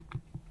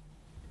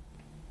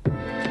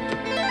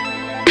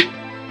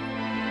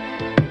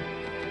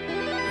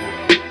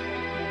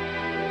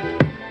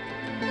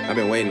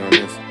waiting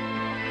on this.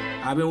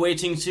 I've been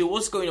waiting too.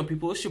 What's going on,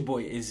 people? It's your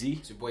boy Izzy.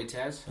 It's your boy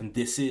Taz. And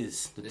this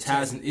is the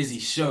Taz and Izzy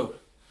Show.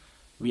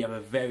 We have a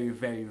very,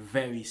 very,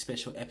 very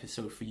special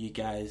episode for you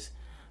guys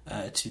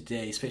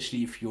today,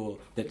 especially if you're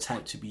the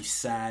type to be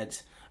sad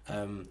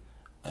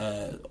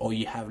or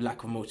you have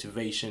lack of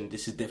motivation.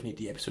 This is definitely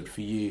the episode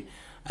for you,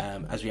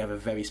 as we have a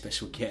very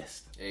special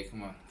guest. Hey,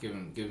 come on. Give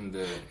him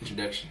the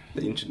introduction.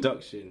 The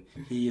introduction.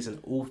 He is an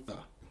author.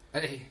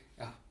 Hey.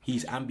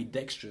 He's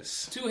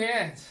ambidextrous. 2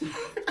 hands.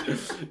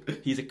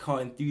 He's a car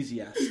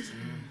enthusiast,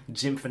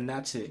 gym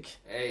fanatic,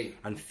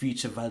 and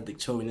future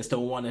valedictorian. It's the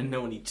one and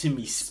only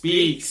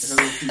TimiSpeaks.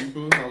 Hello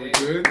people, how we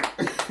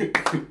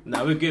good?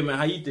 Nah, we're good, man.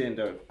 How you doing,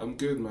 though? I'm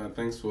good, man.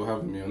 Thanks for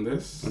having me on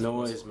this. No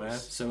worries, man.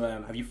 So,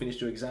 have you finished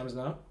your exams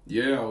now?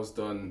 Yeah, I was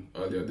done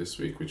earlier this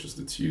week, which was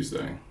the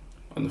Tuesday,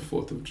 on the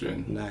 4th of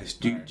June. Nice.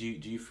 Do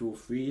you feel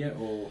free yet,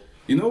 or?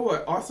 You know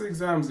what? After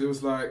exams, it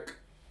was like...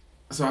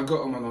 So I got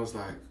home and I was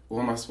like,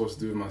 what am I supposed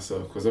to do with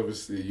myself? Because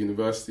obviously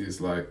university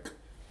is like,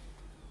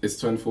 it's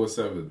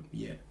 24/7.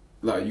 Yeah.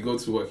 Like, you go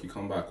to work, you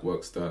come back,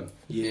 work's done.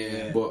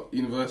 Yeah. But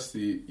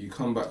university, you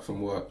come back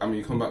from work,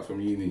 you come back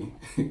from uni,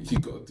 you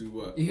got to do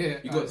work. Yeah.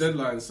 You got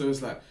deadlines, so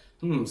it's like,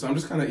 so I'm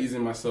just kind of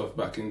easing myself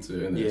back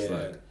into it. And it's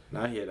like,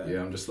 I hear that.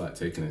 yeah, I'm just like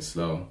taking it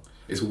slow.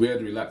 It's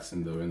weird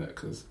relaxing though, innit?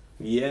 Because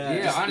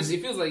honestly,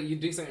 it feels like you're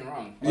doing something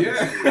wrong.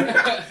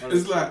 Yeah.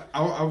 It's like,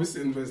 I'll be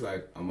sitting there, it's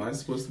like, am I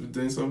supposed to be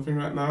doing something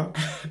right now?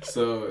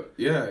 So,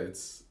 yeah,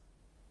 it's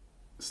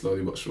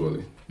slowly but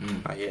surely.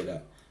 I hear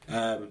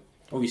that.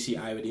 Obviously,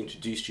 I already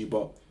introduced you,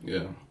 but Yeah.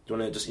 do you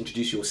want to just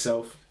introduce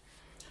yourself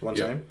one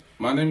time?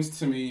 My name's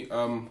Timmy,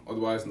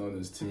 otherwise known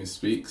as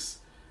TimiSpeaks.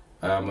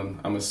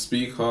 I'm a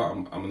speaker,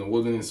 I'm an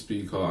award-winning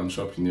speaker,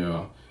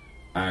 entrepreneur,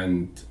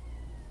 and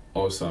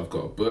also I've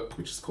got a book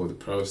which is called The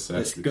Process.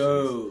 Let's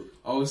go.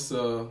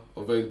 Also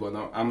available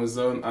on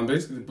Amazon, and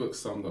basically the book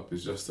summed up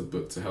is just a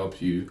book to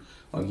help you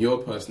on your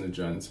personal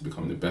journey to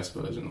become the best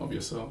version of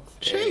yourself.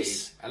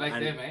 Chase! I like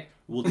that, mate.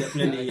 We'll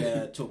definitely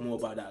talk more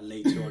about that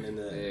later on in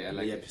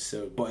the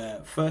episode.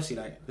 But firstly,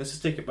 let's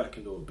just take it back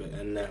a little bit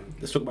and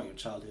let's talk about your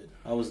childhood.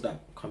 How was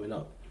that coming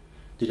up?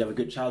 Did you have a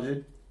good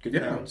childhood? Good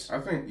parents? I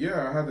think,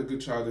 I had a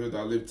good childhood.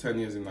 I lived 10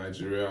 years in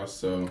Nigeria,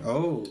 so...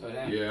 Oh.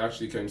 Yeah, I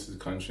actually came to the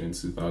country in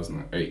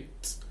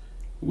 2008,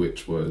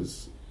 which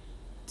was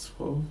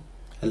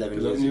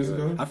 11 years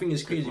ago. I think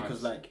it's crazy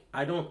because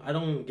I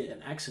don't get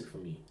an accent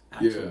from you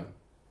at all.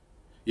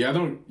 Yeah, I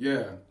don't.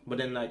 Yeah. But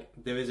then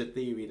there is a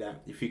theory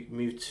that if you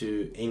move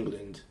to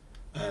England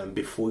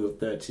before you're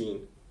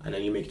 13 and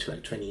then you make it to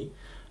 20,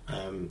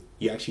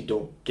 you actually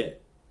don't get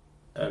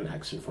an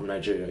accent from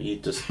Nigeria. You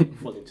just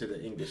fall into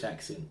the English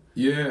accent.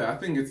 Yeah, I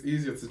think it's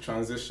easier to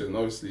transition.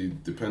 Obviously,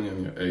 depending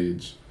on your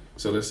age.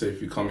 So let's say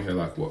if you come here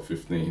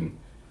 15,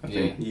 I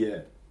think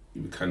you're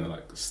kind of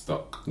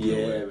stuck.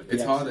 Yeah,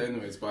 it's harder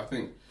anyways. But I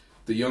think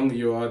the younger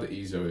you are, the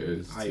easier it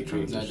is to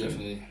transition. No,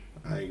 definitely.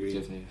 I agree.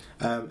 Definitely.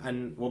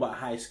 And what about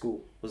high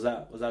school? Was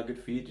that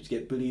good for you? Did you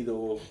get bullied,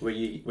 or were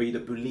you the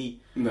bully?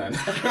 No.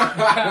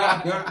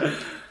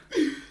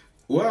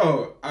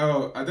 Well,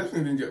 I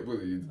definitely didn't get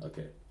bullied.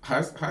 Okay.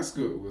 High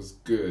school was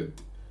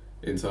good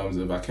in terms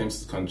of I came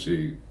to the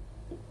country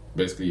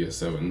basically year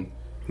 7.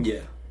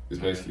 Yeah. It's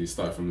basically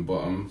started from the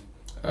bottom.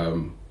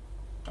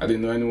 I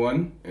didn't know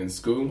anyone in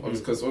school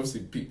because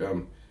obviously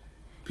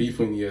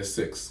people in year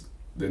 6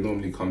 they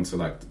normally come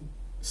to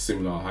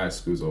similar high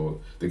schools or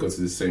they go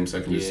to the same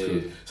secondary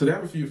school, so they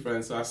have a few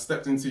friends. So I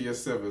stepped into year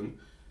 7,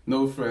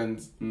 no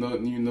friends,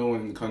 knew no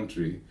one in the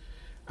country,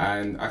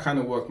 and I kind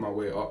of worked my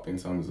way up in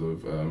terms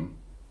of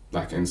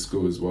in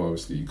school as well.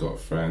 Obviously, you got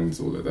friends,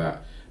 all of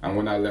that. And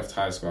when I left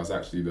high school, I was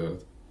actually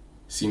the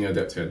senior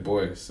deputy head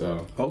boy.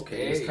 So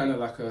it's kind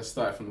of a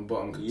start from the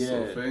bottom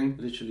sort of thing.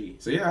 Literally.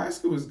 So high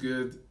school was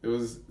good. It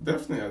was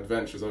definitely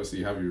adventurous. Obviously,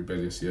 you have your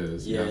rebellious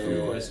years.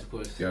 Of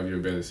course. You have your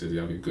rebellious years. You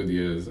have your good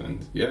years,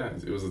 and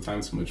it was a time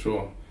to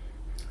mature.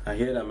 I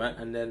hear that, man.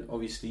 And then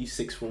obviously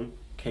sixth form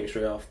came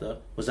straight after.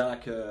 Was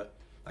that a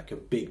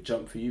big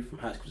jump for you from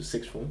high school to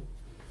sixth form?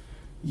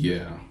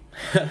 Yeah.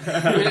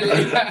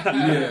 Really?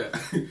 Yeah.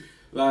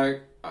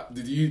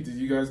 Did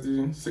you guys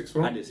do sixth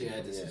form? I did. Yeah,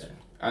 I did sixth form.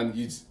 And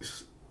you.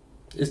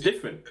 It's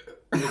different.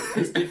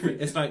 It's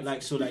different. It's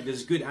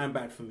there's good and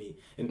bad for me.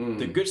 And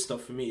the good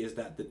stuff for me is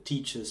that the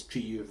teachers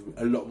treat you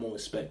with a lot more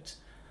respect,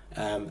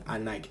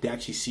 and they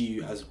actually see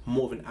you as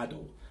more of an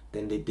adult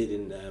than they did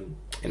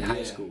in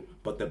high school.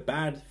 But the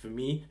bad for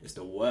me is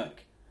the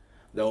work.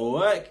 The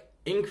work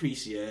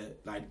increase they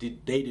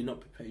did not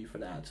prepare you for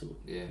that at all.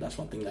 Yeah, that's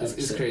one thing that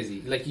it's crazy.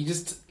 You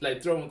just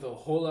throw with a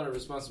whole lot of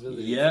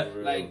responsibility. Yeah,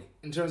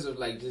 in terms of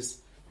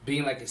just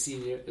being a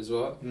senior as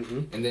well,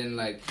 and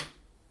then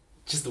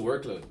just the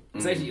workload.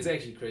 It's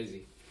actually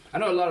crazy. I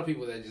know a lot of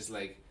people that just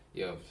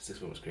sixth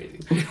form was crazy.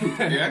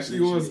 It actually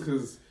was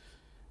because,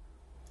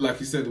 like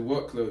you said, the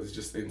workload is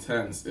just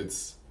intense.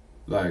 It's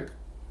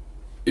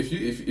if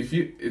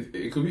you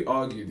it could be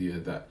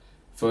argued that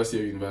first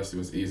year university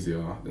was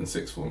easier than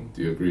sixth form.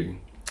 Do you agree?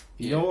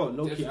 You know what,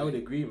 low-key, I would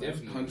agree, man.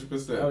 Definitely.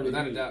 100%.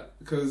 Without a doubt.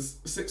 Because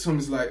sixth form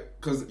is like,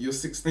 because you're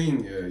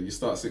 16, yeah, you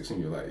start sixth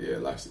form, you're like, yeah,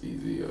 life's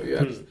easy. Or,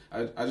 yeah,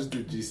 I just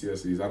did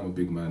GCSEs, I'm a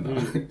big man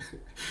now.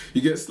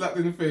 You get slapped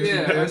in the face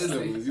with S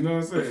levels, you know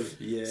what I'm saying?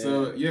 Yeah.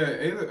 So, yeah,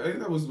 A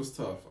levels was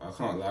tough, I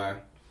can't lie.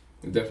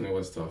 It definitely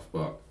was tough,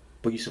 but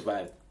you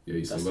survived. yeah,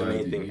 you That's survived,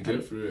 the main thing. you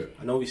get through it.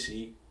 And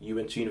obviously, you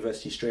went to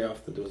university straight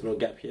after, there was no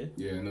gap year.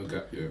 Yeah, no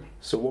gap, yeah.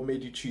 So what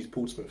made you choose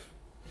Portsmouth?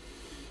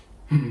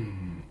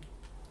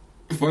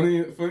 Funny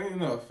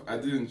enough, I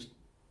didn't.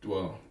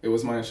 Well, it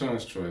was my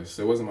insurance choice.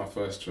 It wasn't my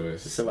first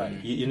choice. It's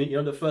alright.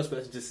 You're not the first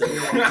person to say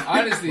that.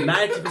 Honestly,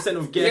 90%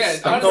 of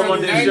guests yeah, that come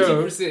on this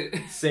show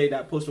 90%. say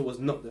that Portsmouth was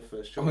not their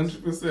first choice.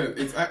 100%.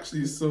 It's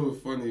actually so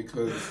funny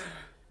because,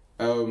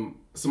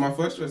 so my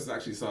first choice is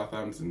actually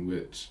Southampton,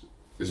 which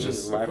is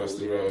just across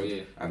the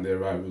road, and their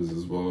rivals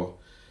as well.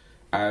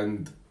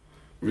 And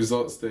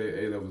results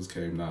day, A levels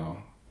came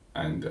now,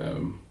 and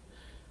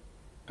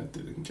I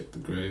didn't get the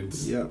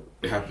grades. Yeah.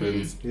 It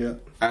happened. Yeah.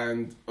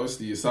 And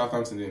obviously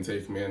Southampton didn't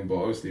take me in, but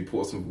obviously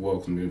Portsmouth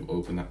welcomed me with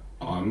open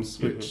arms,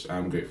 which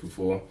I'm grateful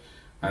for.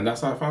 And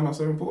that's how I found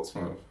myself in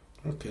Portsmouth.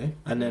 Okay.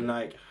 And then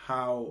like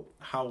how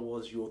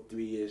was your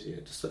 3 years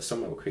here? Just to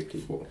sum up quickly.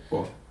 4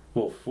 4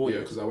 yeah,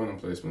 years. because I went on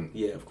placement.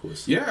 Yeah, of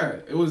course. Yeah,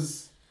 it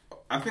was,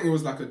 I think it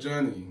was like a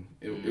journey.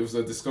 It was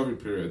a discovery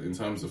period in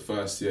terms of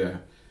first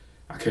year.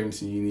 I came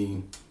to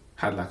uni,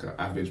 had like an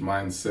average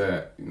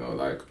mindset, you know,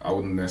 like I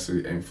wouldn't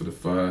necessarily aim for the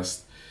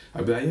first.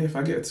 I'd be like, yeah, if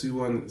I get a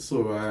 2-1, it's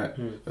alright.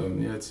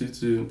 Yeah,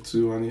 2-2,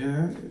 2-1,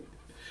 yeah.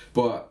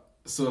 But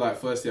so like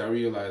first year I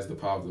realised the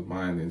power of the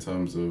mind in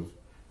terms of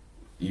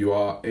you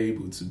are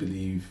able to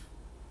believe,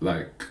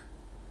 like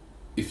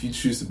if you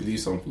choose to believe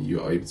something,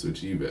 you are able to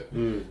achieve it.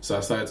 So I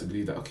started to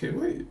believe that, okay,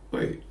 wait,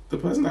 the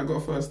person that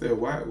got first there,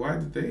 why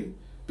did they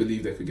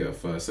believe they could get a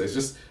first? So it's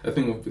just a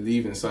thing of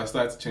believing. So I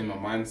started to change my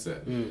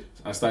mindset.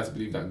 I started to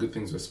believe that good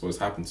things were supposed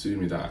to happen to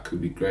me, that I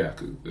could be great, I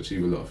could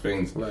achieve a lot of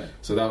things. Right.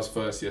 So that was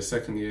first year.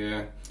 Second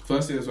year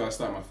is where I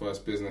started my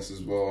first business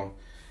as well.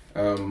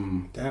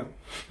 Damn.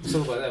 Let's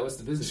talk about that. What's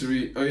the business?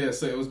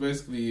 So it was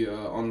basically an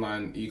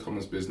online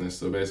e-commerce business.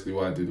 So basically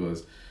what I did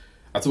was,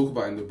 I talk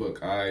about in the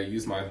book, I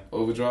used my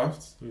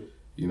overdrafts,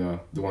 you know,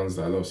 the ones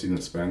that a lot of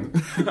students spend.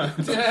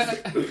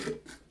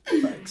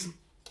 Thanks.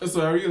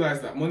 So I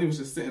realised that money was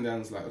just sitting there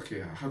and I was like,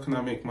 okay, how can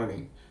I make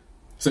money?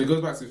 So it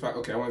goes back to the fact,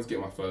 okay, I wanted to get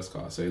my first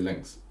car. So it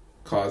links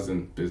cars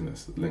and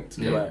business linked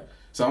together. Right.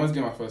 So I wanted to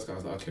get my first car. I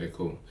was like, okay,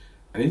 cool.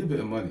 I need a bit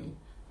of money.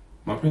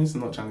 My parents are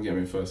not trying to get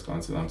me a first car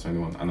until I'm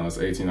 21 and I was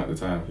 18 at the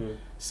time.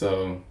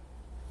 So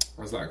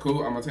I was like,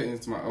 cool, I'm going to take it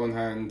into my own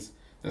hands.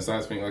 Then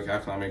started thinking, okay, how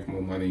can I make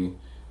more money?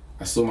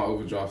 I saw my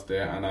overdraft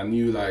there and I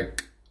knew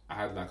like I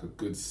had like a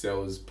good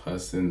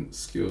salesperson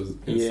skills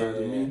inside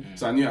of me.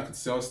 So I knew I could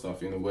sell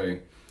stuff in a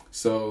way.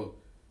 So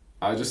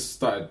I just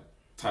started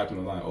typing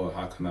online, oh,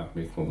 how can I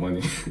make more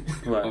money?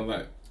 Right. I'm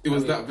like, it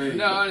was that vague.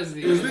 No,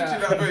 honestly. It was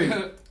literally that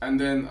vague. And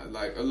then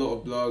like a lot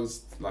of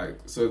blogs, like,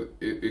 so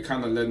it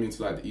kind of led me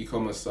to like the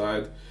e-commerce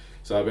side.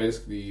 So I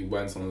basically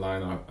went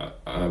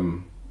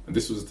online.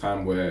 This was a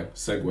time where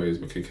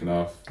Segways were kicking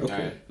off.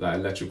 Okay. Like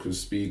electrical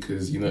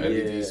speakers, you know,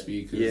 LED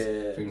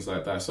speakers, things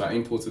like that. So I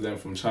imported them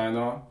from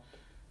China.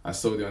 I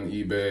sold it on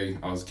eBay.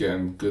 I was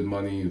getting good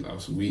money. I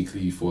was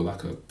weekly for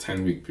like a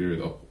 10-week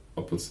period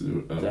upwards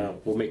to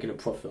we're making a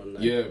profit on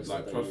that. Yeah,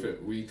 like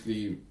profit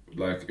weekly.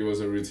 Like it was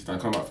a routine. I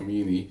come out from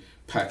uni,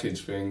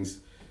 package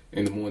things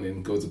in the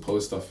morning, go to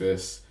post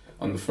office.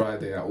 On the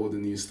Friday, I order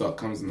new stock,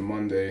 comes on the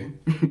Monday.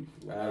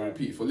 I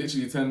repeat for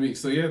literally 10 weeks.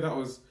 So yeah, that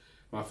was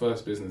my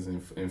first business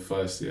in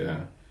first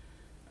year.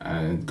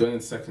 And going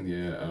into second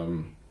year,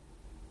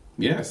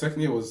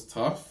 second year was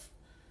tough.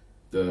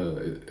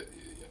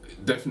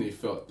 Definitely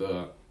felt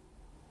the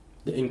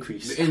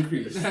increase. The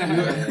increase.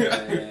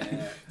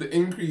 The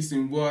increase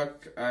in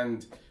work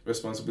and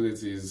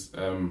responsibilities.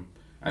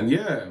 And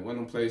yeah, went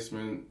on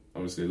placement.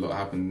 Obviously, a lot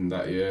happened in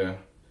that year.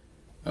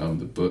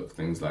 The book,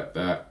 things like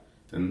that.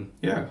 Then,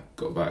 yeah,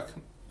 got back.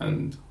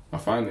 And my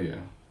final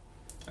year.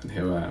 And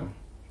here I am.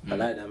 I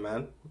like that,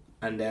 man.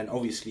 And then,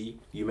 obviously,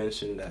 you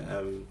mentioned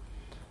that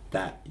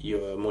that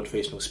you're a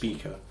motivational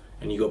speaker.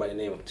 And you go by the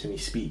name of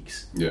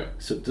TimiSpeaks. Yeah.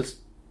 So just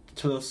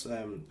tell us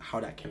how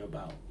that came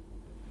about.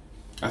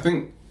 I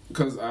think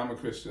because I'm a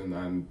Christian,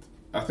 and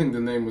I think the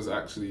name was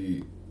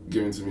actually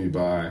given to me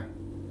by,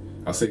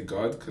 I'll say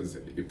God, because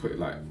it put it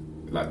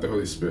like the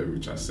Holy Spirit,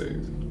 which I say,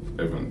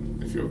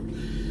 everyone, if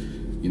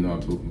you know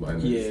what I'm talking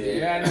about.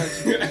 Yeah,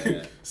 I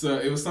know. So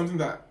it was something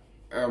that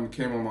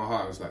came on my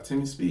heart. It was like,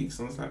 TimiSpeaks.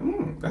 And I was like,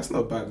 that's not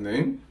a bad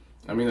name.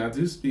 I mean, I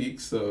do speak,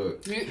 so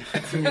Timmy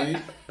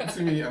and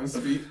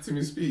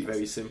TimiSpeaks.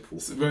 Very simple.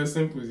 It's very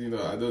simple, you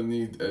know, I don't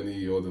need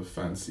any other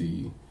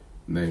fancy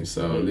name.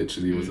 So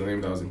literally it was a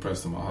name that was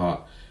impressed on my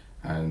heart.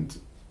 And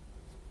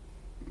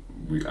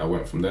I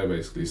went from there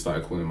basically,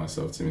 started calling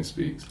myself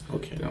TimiSpeaks.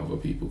 Okay. Then other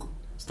people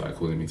started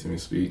calling me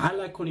TimiSpeaks. I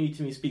like calling you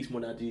TimiSpeaks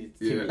more than I do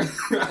Timmy. Yeah.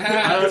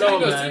 I don't know,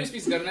 man.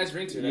 TimiSpeaks got a nice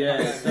ring to it. Yeah,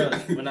 it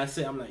does. When I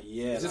say it, I'm like,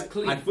 yeah, It's just like,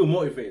 clean. I feel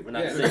motivated when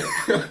I say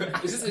it.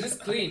 It's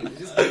just clean.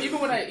 Even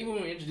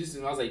when we introduced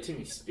him, I was like,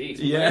 TimiSpeaks.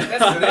 Yeah. Like,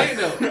 that's the name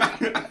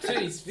though.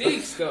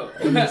 TimiSpeaks though.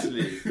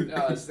 Honestly.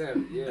 No, it's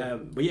them. Yeah.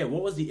 But yeah,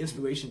 what was the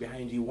inspiration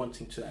behind you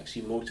wanting to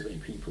actually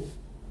motivate people?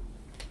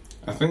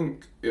 I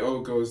think it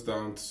all goes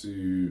down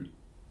to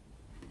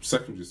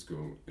secondary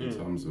school in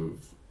terms of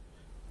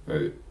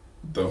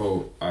the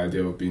whole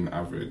idea of being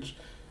average.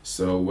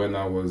 So when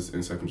I was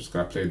in secondary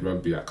school, I played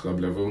rugby at club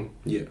level.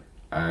 Yeah.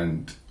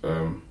 And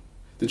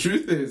the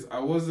truth is, I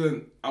was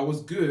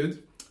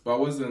good, but I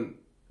wasn't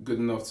good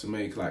enough to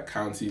make like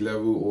county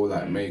level or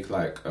like make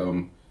like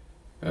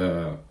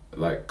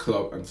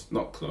club and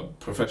not club,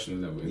 professional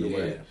level in a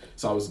way.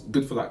 So I was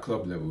good for like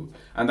club level,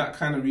 and that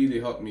kind of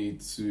really helped me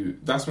to.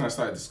 That's when I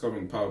started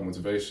discovering the power of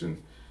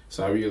motivation.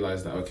 So I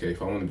realized that okay,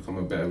 if I want to become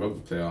a better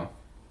rugby player,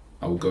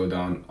 I will go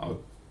down, I'll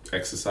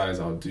exercise,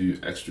 I'll do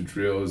extra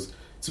drills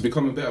to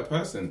become a better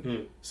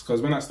person.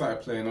 Because when I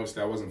started playing,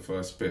 obviously I wasn't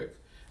first pick,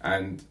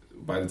 and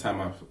by the time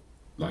I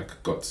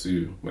like got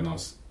to when I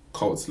was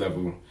Colts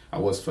level, I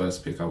was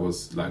first pick. I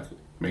was like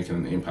making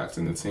an impact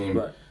in the team,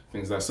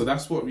 things like that. So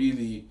that's what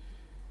really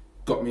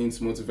got me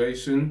into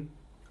motivation,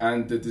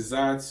 and the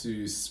desire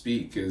to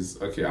speak is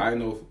okay. I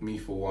know me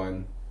for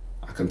one,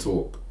 I can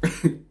talk.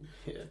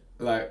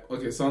 Like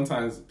okay,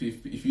 sometimes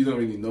if you don't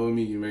really know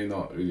me, you may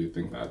not really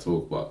think that I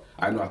talk, but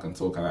I know I can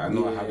talk, and I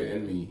know I have it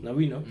in me. No,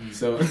 we know.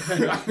 So,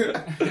 so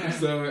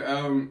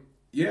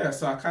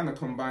I kind of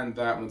combined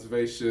that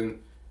motivation,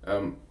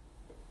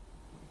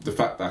 the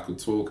fact that I could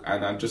talk,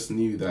 and I just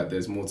knew that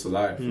there's more to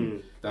life.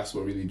 That's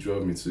what really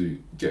drove me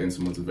to get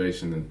into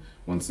motivation and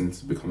wanting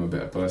to become a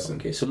better person.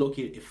 Okay, so look,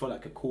 it felt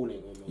like a calling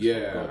almost.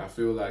 Yeah, I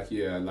feel like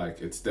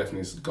it's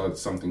definitely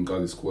something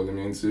God is calling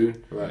me into.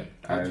 Right.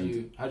 How did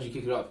you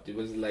kick it off?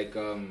 Was it like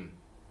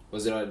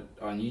was it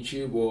on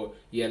YouTube, or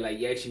you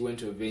actually went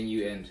to a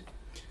venue and?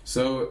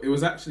 So it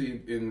was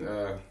actually in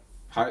A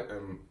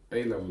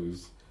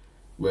levels.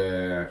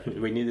 Where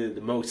we needed it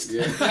the most.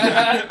 Yeah.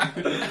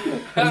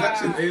 It was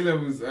actually A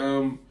levels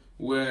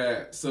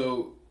where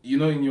you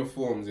know in your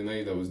forms in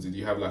A levels did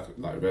you have like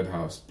red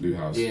house, blue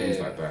house, things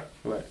like that.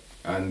 Right.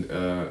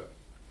 And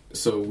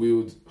so we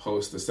would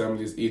host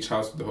assemblies, each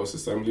house would host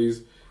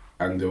assemblies,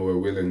 and they were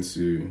willing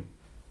to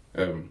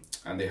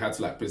and they had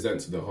to like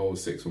present to the whole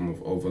sixth form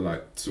of over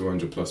like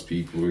 200 plus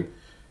people,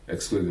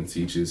 excluding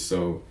teachers.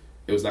 So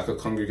it was like a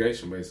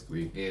congregation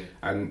basically. Yeah.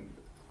 And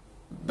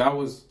that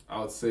was, I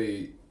would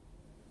say,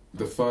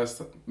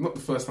 not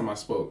the first time I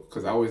spoke,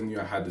 because I always knew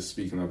I had the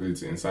speaking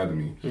ability inside of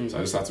me, so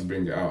I just had to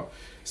bring it out.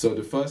 So that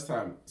was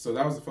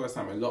the first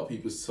time a lot of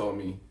people saw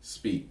me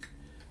speak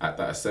at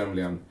that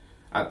assembly, and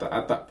at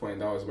that point,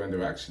 that was when they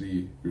were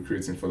actually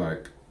recruiting for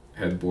like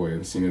head boy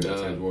and senior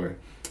deputy head boy.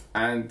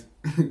 And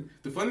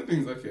the funny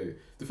thing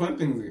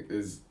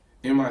is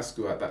in my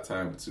school at that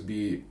time, to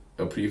be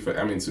a prefect,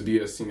 to be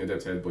a senior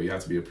deputy head boy, you had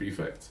to be a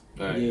prefect.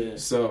 Right. Yeah.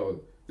 So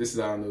this is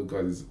how I know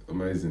God is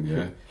amazing,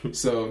 yeah.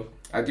 So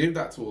I gave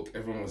that talk,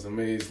 everyone was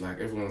amazed,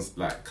 like everyone's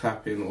like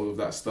clapping, all of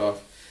that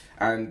stuff.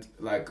 And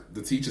like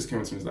the teachers came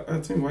up to me and was like,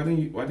 oh Tim, why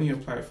didn't you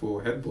apply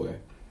for head boy?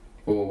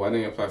 Or why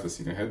didn't you apply for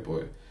senior head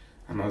boy?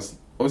 And I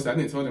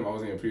didn't tell them I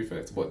wasn't a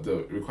prefect, but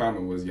the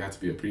requirement was you had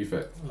to be a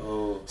prefect.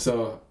 Oh.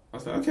 So I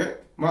was like, okay,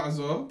 might as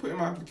well put in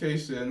my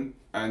application,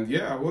 and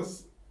yeah, I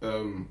was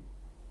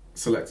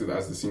selected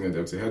as the senior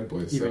deputy head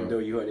boy. Even though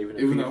you weren't even a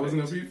even prefect. though I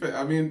wasn't a prefect.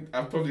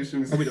 I probably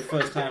shouldn't. Probably the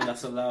first time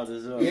that's allowed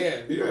as well.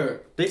 Yeah.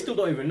 They still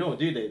don't even know,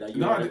 do they? That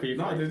you are a prefect?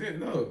 No, they didn't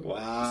know.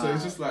 Wow. So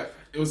it's just like,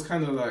 it was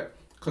kind of like,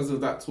 because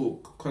of that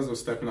talk, because of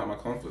stepping out my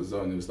comfort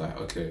zone, it was like,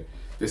 okay,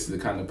 this is the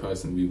kind of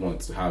person we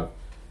want to have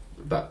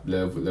that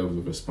level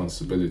of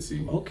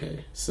responsibility.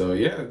 Okay. So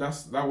yeah,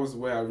 that was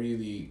where I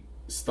really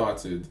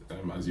started,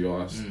 as you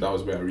asked. That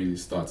was where I really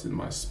started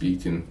my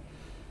speaking.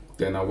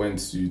 Then I went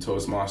to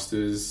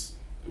Toastmasters.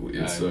 Have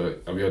you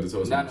heard of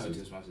Toastmasters? No,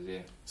 Toastmasters, yeah.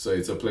 So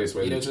it's a place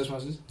where... You know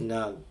Toastmasters?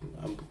 No,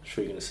 I'm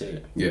sure you're going to say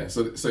it. Yeah,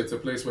 so it's a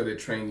place where they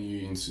train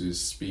you into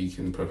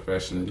speaking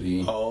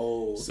professionally.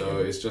 Oh, okay. So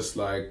it's just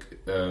like...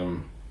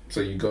 so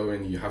you go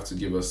in, you have to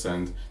give us,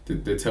 and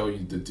they tell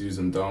you the do's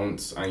and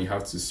don'ts, and you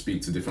have to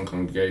speak to different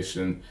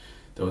congregation.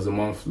 There was a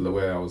month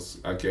where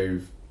I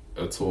gave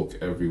a talk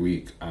every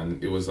week,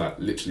 and it was like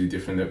literally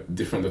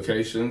different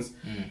locations.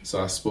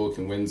 So I spoke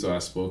in Windsor, I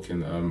spoke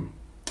in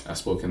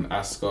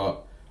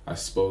Ascot, I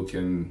spoke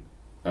in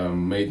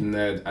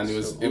Maidenhead, and it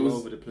was all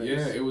over the place.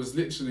 Yeah, it was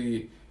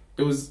literally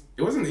it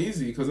wasn't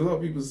easy, because a lot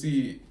of people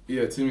see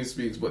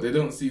TimiSpeaks, but they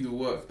don't see the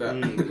work that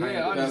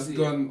that's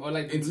gone or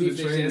like the into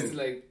the training. Just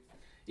like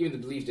even the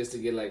belief just to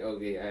get like,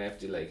 okay, I have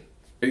to like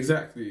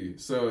exactly.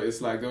 So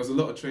it's like there was a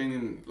lot of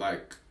training,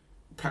 like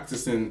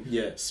practicing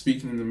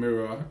speaking in the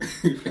mirror.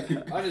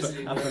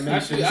 Honestly,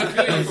 affirmations.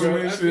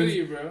 I feel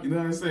you, bro. You know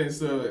what I'm saying?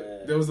 So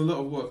there was a lot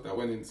of work that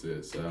went into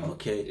it. So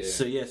okay,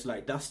 so yes,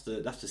 like that's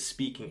the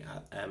speaking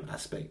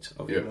aspect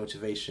of your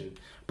motivation.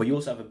 But you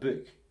also have a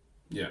book.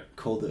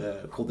 called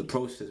The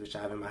Process, which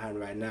I have in my hand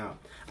right now.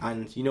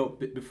 And you know,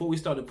 before we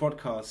started the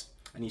podcast,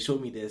 and he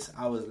showed me this,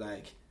 I was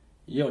like,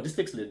 "Yo, this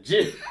looks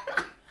legit."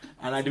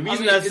 And like the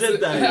reason I said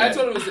that, I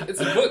told him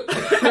it's a book.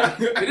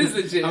 It is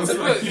legit. It's a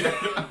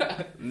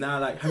book. Now,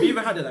 like, have you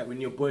ever had it like when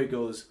your boy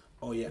goes,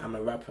 "Oh yeah, I'm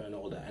a rapper and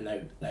all that," and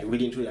I like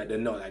really into it, like they're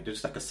not like they're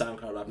just like a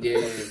SoundCloud rapper.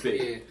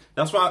 Yeah.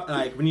 That's why,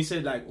 like, when you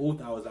said like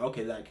author, I was like,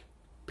 okay, like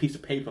piece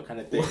of paper kind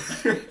of thing.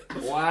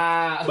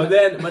 Wow. But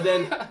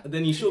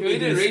then he showed me He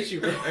didn't this. rate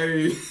you, bro.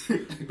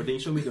 But then he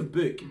showed me the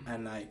book,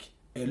 and like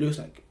it looks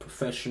like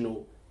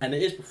professional, and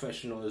it is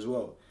professional as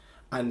well.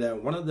 And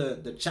one of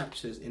the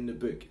chapters in the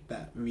book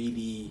that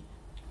really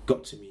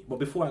got to me. But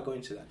before I go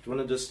into that, do you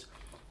want to just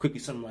quickly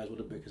summarize what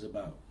the book is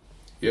about?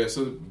 Yeah,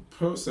 so the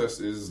process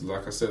is,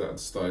 like I said at the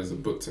start, is a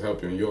book to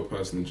help you on your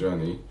personal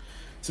journey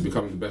to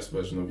become the best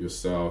version of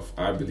yourself.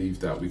 I believe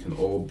that we can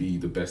all be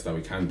the best that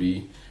we can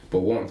be,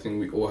 but one thing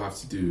we all have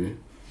to do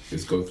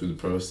is go through the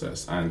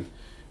process. And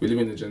we live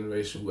in a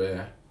generation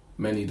where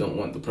many don't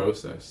want the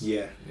process.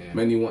 Yeah.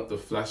 Many want the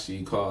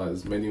flashy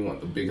cars, many want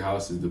the big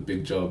houses, the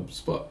big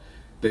jobs, but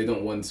they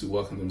don't want to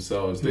work on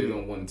themselves. They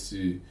don't want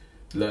to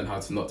learn how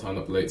to not turn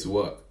up late to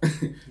work.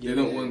 They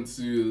don't want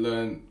to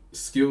learn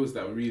skills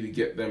that really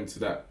get them to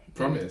that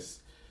promise.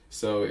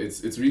 So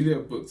it's really a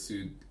book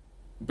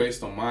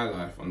based on my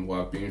life and what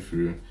I've been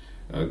through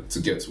to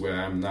get to where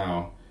I am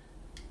now,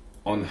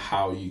 on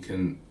how you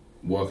can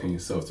work on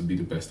yourself to be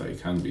the best that you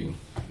can be.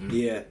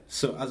 Yeah.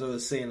 So as I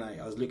was saying, like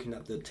I was looking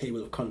at the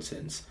table of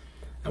contents,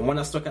 and one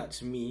that stuck out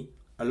to me,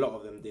 a lot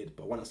of them did,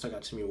 but one that stuck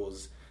out to me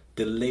was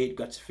delayed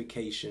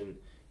gratification.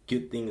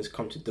 Good things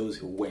come to those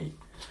who wait.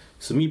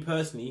 So me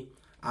personally,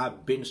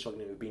 I've been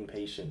struggling with being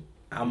patient.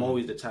 I'm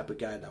always the type of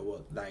guy that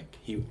will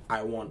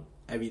I want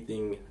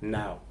everything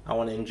now. I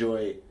want to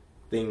enjoy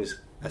things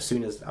as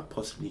soon as I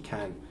possibly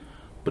can.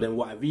 But then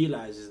what I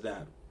realized is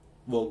that,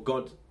 well,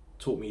 God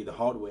taught me the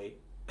hard way,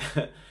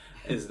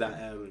 is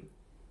that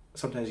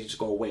sometimes you just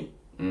gotta wait.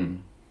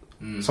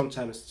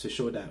 Sometimes to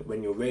show that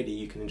when you're ready,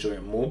 you can enjoy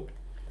it more.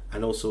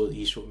 And also,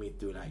 He showed me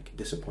through like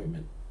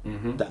disappointment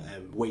that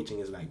waiting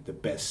is like the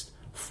best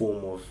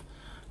form of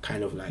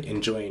kind of like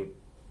enjoying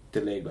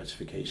delayed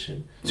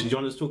gratification. So do you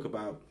want to talk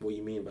about what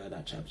you mean by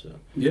that chapter?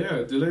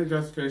 Yeah, delayed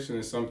gratification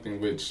is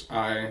something which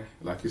I,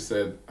 like you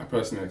said, I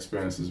personally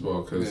experienced as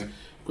well, because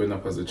growing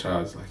up as a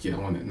child, it's like, I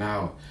want it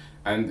now.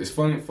 And it's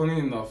funny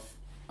enough,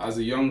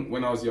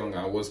 when I was young,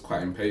 I was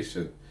quite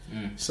impatient.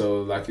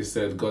 So like you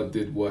said, God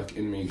did work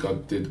in me,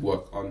 God did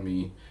work on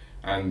me,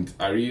 and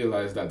I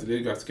realized that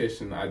delayed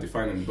gratification, I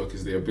define in the book,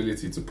 is the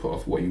ability to put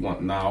off what you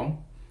want now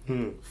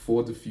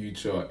for the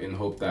future, in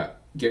hope that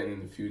getting in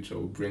the future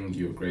will bring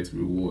you a greater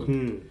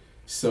reward.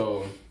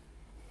 So,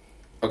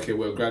 okay,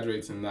 we're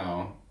graduating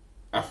now.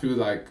 I feel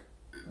like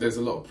there's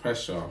a lot of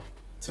pressure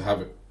to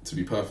have it to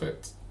be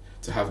perfect,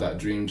 to have that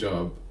dream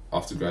job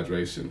after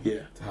graduation,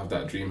 to have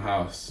that dream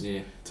house,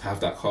 to have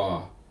that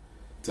car,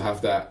 to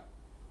have that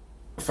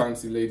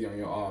fancy lady on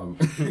your arm.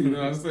 You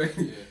know what I'm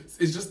saying?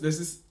 It's just, there's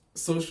this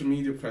social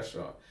media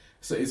pressure.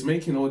 So it's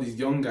making all these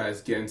young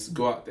guys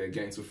go out there,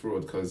 get into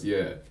fraud, because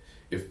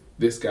if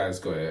this guy's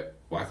got it,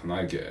 why can't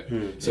I get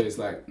it? So it's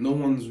like no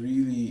one's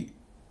really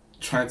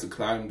trying to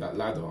climb that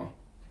ladder.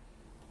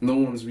 No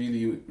one's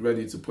really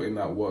ready to put in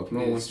that work.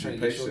 No one's too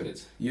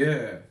patient.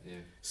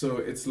 So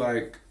it's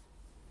like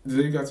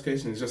delayed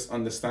gratification is just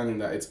understanding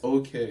that it's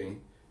okay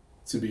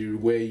to be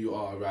where you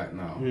are right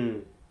now.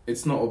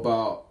 It's not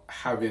about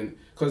having,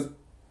 because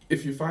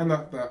if you find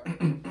out that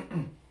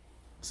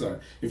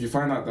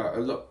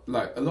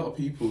a lot of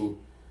people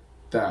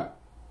that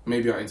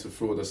maybe are into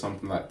fraud or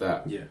something like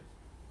that,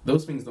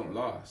 those things don't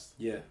last.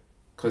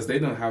 Because they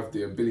don't have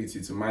the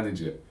ability to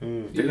manage it.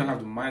 They don't have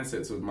the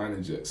mindset to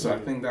manage it. So I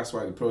think that's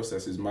why the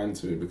process is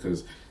mandatory,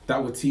 because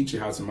that will teach you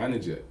how to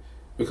manage it.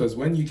 Because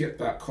when you get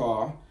that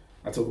car,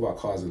 I talk about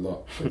cars a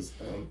lot.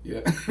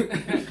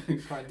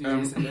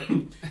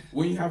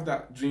 When you have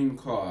that dream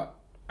car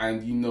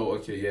and you know,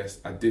 okay, yes,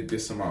 I did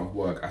this amount of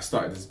work, I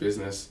started this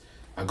business,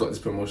 I got this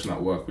promotion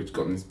at work, which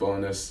got me this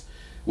bonus.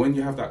 When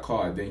you have that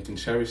car, then you can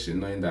cherish it,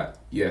 knowing that,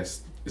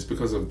 yes, it's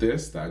because of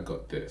this that I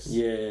got this.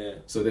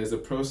 So there's a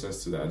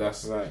process to that.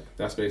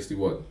 That's basically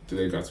what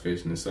delayed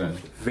gratification is saying.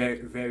 Very,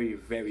 very,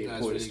 very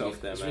important really stuff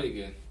good. there, it's man. really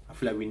good. I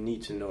feel like we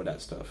need to know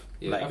that stuff.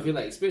 I feel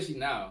like, especially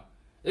now,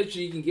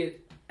 literally you can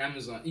get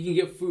Amazon, you can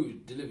get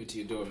food delivered to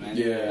your door, man.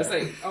 It's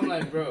like, I'm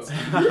like, bro.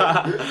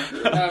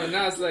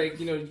 now it's like,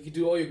 you can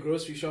do all your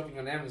grocery shopping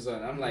on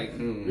Amazon. I'm like,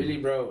 really,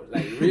 bro?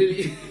 Like,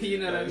 really? You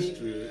know what I mean?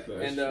 True.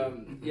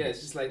 It's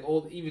just like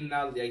even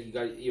now, like you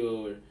got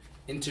your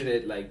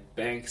internet like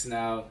banks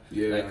now,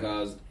 like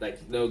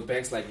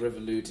banks like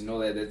Revolut and all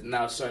that. They're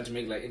now starting to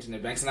make like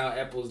internet banks. Now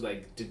Apple's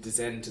like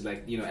descend into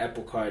like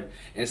Apple Card,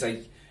 and it's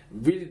like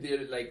really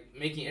they're like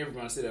making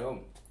everyone sit at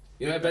home.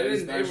 But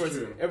then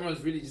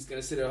everyone's really just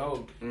gonna sit at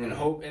home and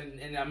hope.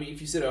 And I mean,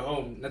 if you sit at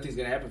home, nothing's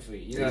gonna happen for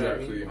you. You know what I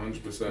mean?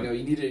 100%.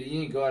 You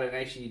need to go out and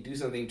actually do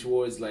something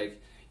towards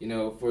like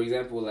for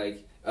example,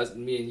 like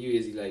me and you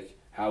is like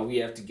how we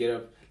have to get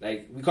up.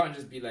 like we can't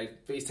just be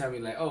like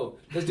FaceTiming like, oh,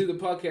 let's do the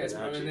podcast,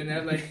 bro, and then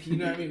have, like, you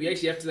know what I mean? We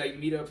actually have to like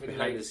meet up and behind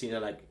like the scenes,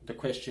 like the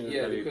questions,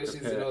 the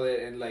questions and all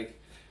that, and like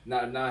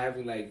now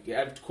having like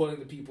calling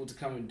the people to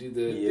come and do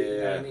the you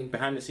know what I mean?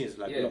 Behind the scenes,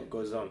 like a lot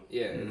goes on.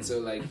 And so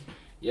like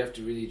you have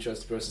to really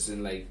trust the process,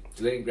 and like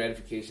delaying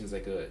gratification is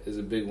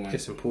a big one.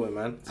 It's important,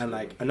 man. And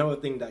like another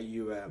thing that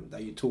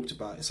you talked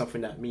about is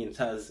something that me and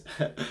Taz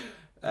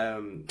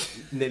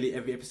nearly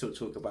every episode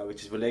talk about,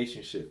 which is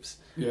relationships.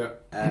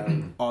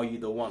 Are you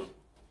the one?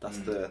 That's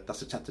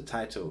the chapter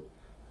title.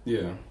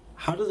 Yeah.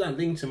 How does that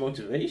link to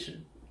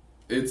motivation?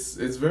 It's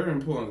very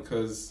important,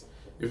 because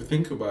if you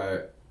think about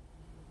it,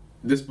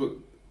 this book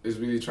is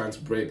really trying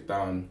to break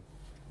down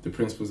the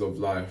principles of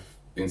life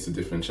into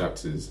different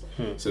chapters.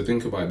 So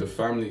think about it, the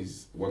family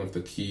is one of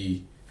the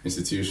key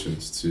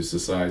institutions to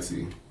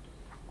society.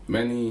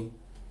 Many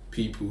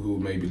people who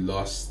may be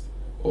lost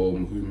or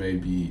who may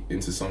be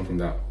into something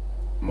that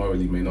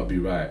morally may not be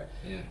right,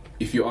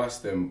 if you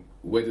ask them,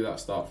 where did that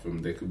start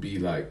from? They could be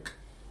like,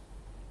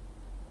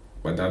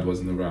 my dad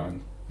wasn't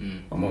around,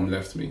 my mom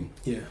left me.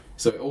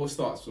 So it all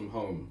starts from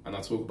home, and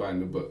I talk about it in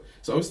the book.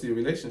 So obviously a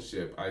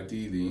relationship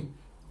ideally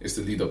is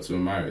to lead up to a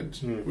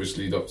marriage, which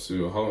lead up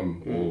to a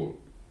home or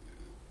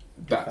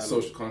that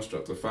social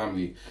construct of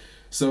family.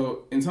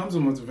 So in terms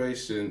of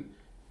motivation,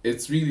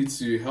 it's really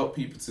to help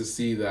people to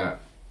see that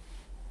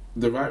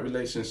the right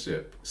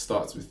relationship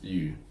starts with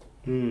you.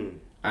 And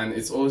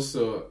it's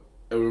also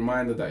a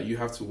reminder that you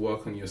have to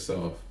work on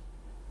yourself.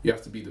 You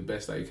have to be the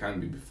best that you can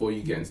be before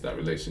you get into that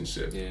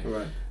relationship.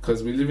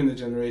 Because we live in a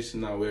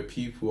generation now where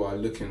people are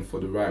looking for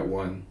the right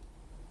one,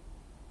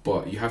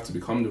 but you have to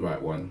become the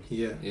right one.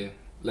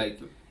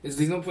 Like, there's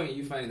no point in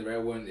you finding the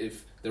right one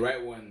if the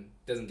right one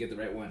doesn't get the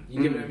right one.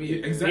 You get what I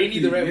mean? Exactly. They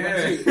need the right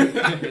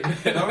one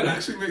too. That would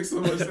actually make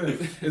so much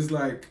sense. It's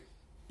like,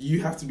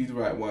 you have to be the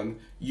right one.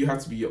 You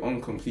have to be your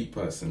own complete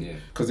person.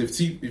 Because if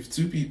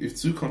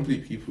two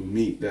complete people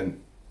meet,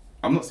 then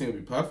I'm not saying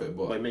it'll be perfect,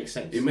 but it makes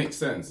sense. It makes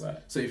sense. Right.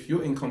 So if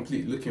you're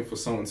incomplete, looking for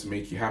someone to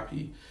make you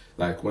happy,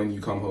 like when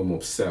you come home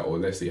upset, or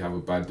let's say you have a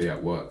bad day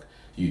at work,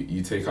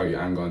 you take out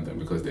your anger on them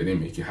because they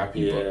didn't make you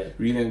happy. But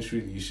really and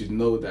truly, you should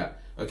know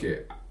that,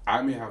 okay,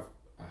 I may have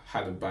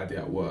had a bad day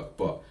at work,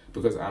 but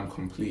because I'm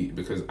complete,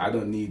 because I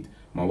don't need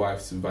my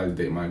wife to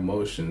validate my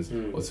emotions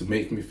or to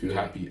make me feel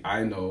happy,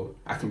 I know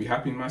I can be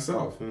happy in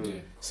myself.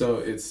 So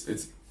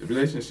it's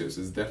relationships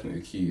is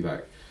definitely key.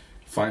 Like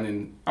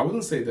finding, I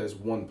wouldn't say there's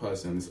one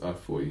person on this earth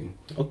for you.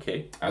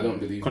 Okay. I don't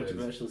believe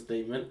controversial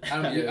statement.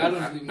 I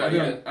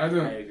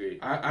agree.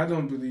 I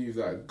don't believe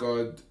that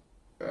God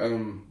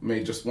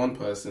made just one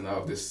person out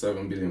of this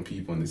 7 billion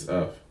people on this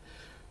earth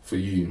for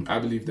you. I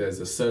believe there's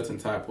a certain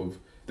type of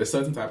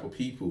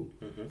people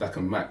that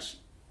can match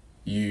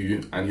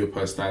you and your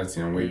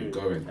personality and where you're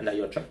going, and that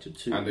you're attracted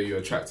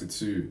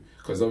to,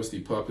 because obviously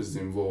purpose is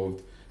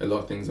involved, a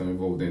lot of things are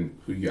involved in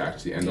who you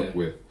actually end up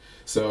with.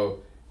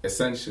 So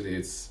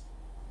essentially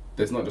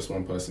there's not just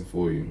one person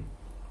for you,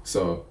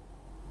 so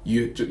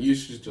you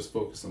should just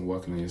focus on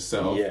working on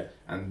yourself,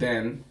 and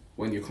then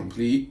when you're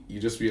complete, you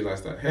just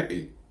realize that,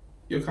 hey,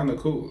 you're kind of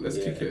cool, let's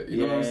kick it, you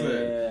know what I'm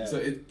saying?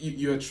 So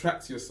you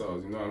attract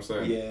yourselves, you know what I'm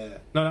saying?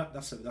 No,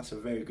 that's a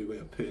very good way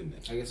of putting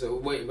it. I guess so.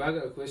 Wait, but I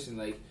got a question,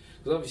 like,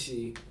 because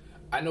obviously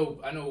I know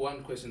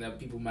one question that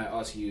people might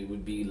ask you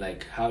would be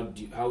like, how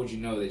would you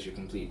know that you're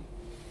complete?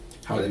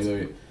 How do you know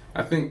it?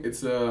 I think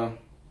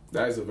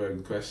that is a very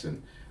good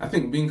question. I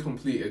think being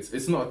complete,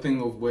 it's not a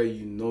thing of where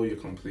you know you're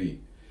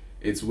complete,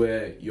 it's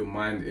where your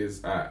mind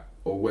is at,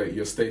 or where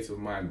your state of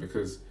mind.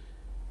 Because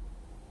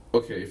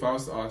okay, if I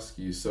was to ask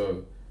you,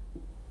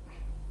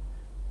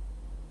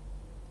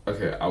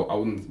 okay, I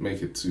wouldn't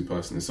make it too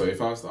personal. So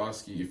if I was to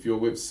ask you, if you're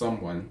with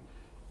someone,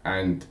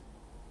 and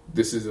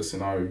this is a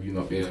scenario of you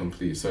not being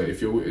complete. So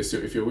if you're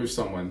with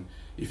someone,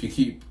 if you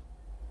keep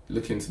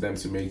looking to them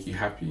to make you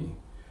happy,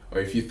 or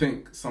if you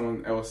think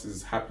someone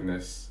else's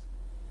happiness,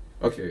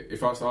 okay,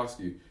 if I was to ask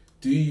you,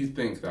 do you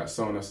think that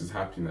someone else's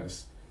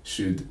happiness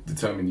should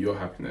determine your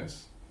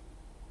happiness?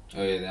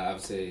 Oh yeah, then I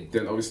would say.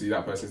 Then obviously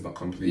that person's not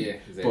complete. Yeah,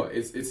 exactly. But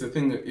it's a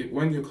thing that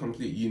when you're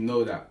complete, you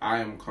know that I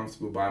am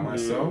comfortable by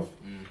myself.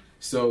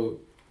 So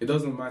it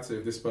doesn't matter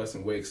if this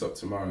person wakes up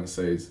tomorrow and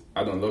says,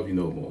 I don't love you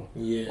no more.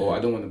 Or I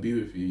don't want to be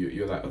with you.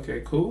 You're like,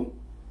 okay, cool.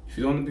 If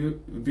you don't want to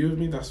be with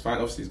me, that's fine.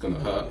 Obviously, it's going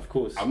to hurt. Of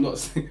course. I'm not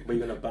saying... But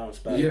you're going to bounce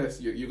back.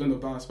 Yes, you're going to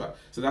bounce back.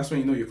 So that's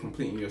when you know you're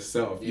completing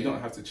yourself. You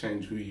don't have to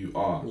change who you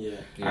are.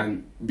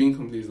 And being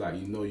complete is like,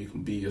 you know, you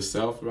can be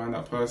yourself around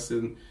that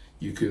person.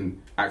 You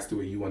can act the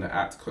way you want to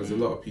act. Because a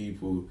lot of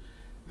people,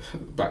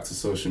 back to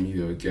social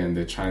media again,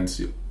 they're trying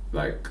to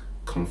like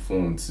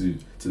conform to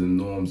the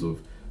norms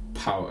of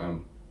power.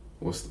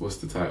 What's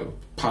the title?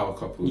 Power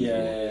couples.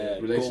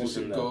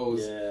 Relationship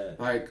goals.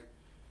 Like,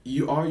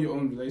 you are your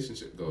own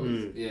relationship goals.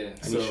 And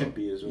you should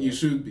be as well. You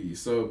should be.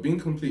 So being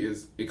complete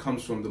it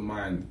comes from the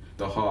mind,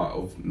 the heart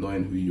of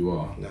knowing who you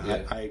are. No,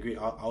 I agree.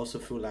 I also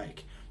feel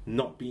like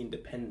not being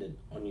dependent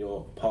on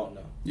your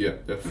partner. Yeah,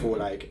 definitely. For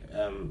like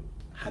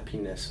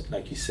happiness,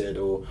 like you said,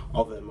 or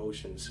other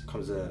emotions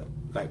plays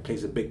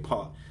a big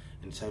part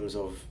in terms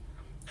of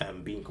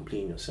being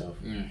complete in yourself.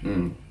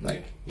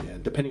 Like,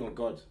 depending on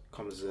God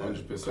comes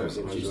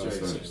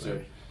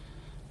 100%.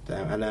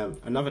 And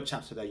another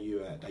chapter that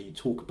you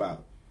talk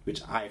about,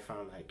 which I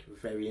found like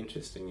very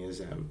interesting,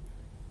 is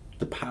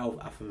the power of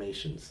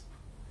affirmations,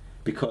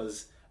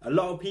 because a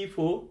lot of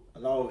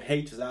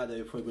haters out there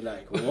will probably be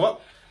like,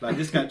 what? Like,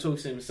 this guy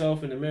talks to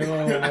himself in the mirror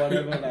or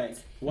whatever. Like,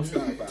 what's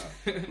that about?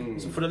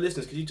 So for the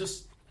listeners, could you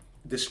just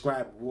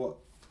describe what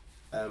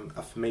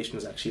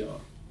affirmations actually are?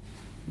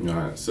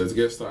 Alright, so to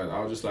get started, I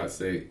would just like to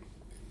say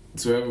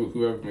to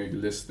whoever may be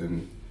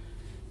listening,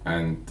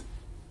 and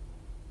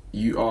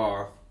you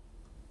are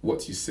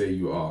what you say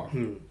you are.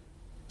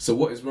 So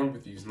what is wrong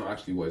with you is not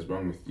actually what is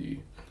wrong with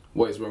you.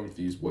 What is wrong with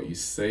you is what you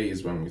say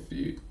is wrong with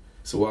you.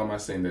 So what am I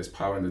saying? There's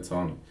power in the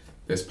tongue.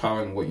 There's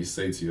power in what you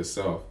say to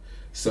yourself.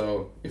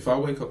 So if I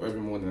wake up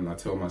every morning and I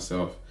tell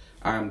myself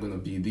I am going to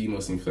be the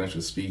most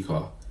influential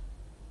speaker,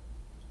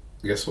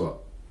 guess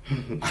what?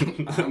 I'm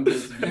going to be the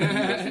most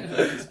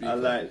influential speaker. I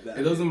like that.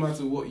 It doesn't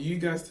matter what you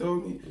guys tell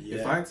me. Yeah.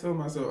 If I tell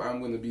myself I'm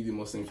going to be the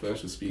most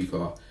influential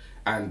speaker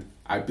and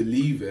I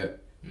believe it,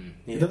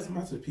 it doesn't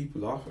matter if people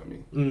laugh at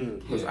me,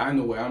 because I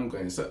know where I'm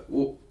going. So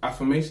what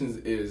affirmations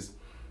is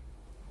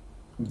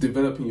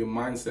developing your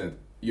mindset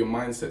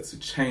to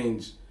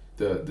change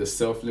the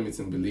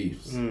self-limiting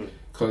beliefs.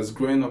 Because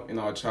growing up in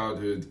our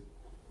childhood,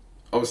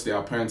 obviously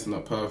our parents are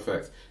not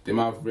perfect. They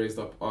might have raised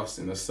up us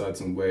in a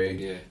certain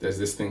way. There's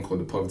this thing called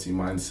the poverty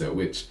mindset,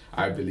 which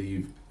I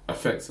believe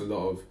affects a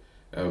lot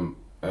of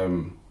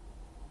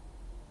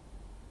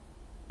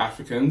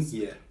Africans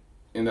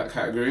in that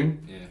category.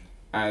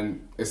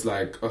 And it's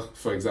like,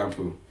 for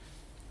example,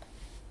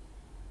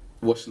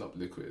 washing up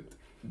liquid.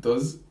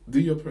 Do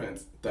your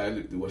parents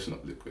dilute the washing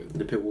up liquid?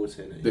 They put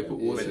water in it. They put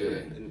water in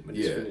it. When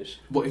it's finished.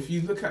 But if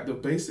you look at the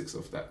basics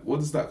of that, what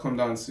does that come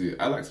down to?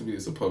 I like to believe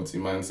it's a poverty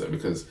mindset,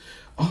 because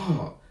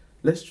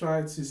let's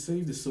try to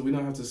save this so we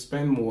don't have to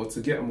spend more to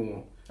get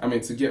more.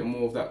 To get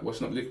more of that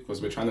washing up liquid,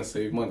 because we're trying to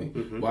save money.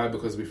 Why?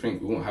 Because we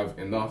think we won't have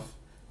enough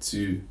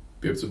to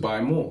be able to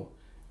buy more.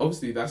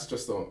 Obviously, that's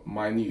just a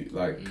minute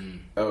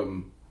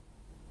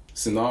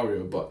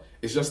scenario, but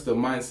it's just the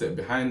mindset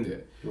behind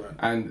it. Right.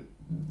 And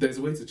there's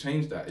a way to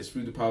change that. It's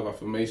through the power of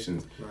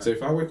affirmations. Right. So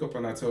if I wake up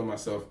and I tell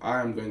myself I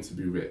am going to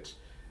be rich,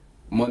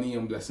 money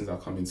and blessings are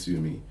coming to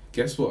me,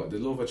 guess what? The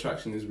law of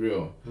attraction is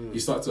real. You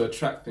start to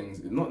attract things,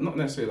 not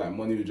necessarily like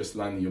money will just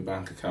land in your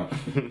bank account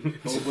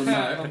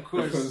overnight. Of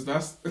course. Because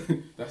that's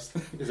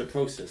There's a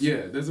process.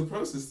 Yeah, there's a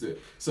process to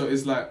it. So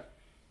it's like,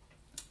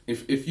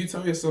 if you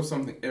tell yourself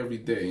something every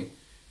day,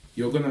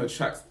 you're gonna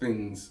attract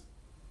things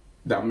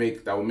that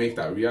will make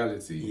that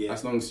reality.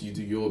 As long as you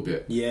do your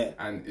bit.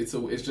 And it's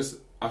just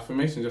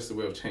affirmation, just a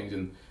way of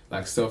changing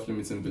like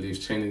self-limiting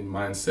beliefs, changing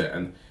mindset,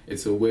 and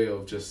it's a way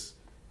of just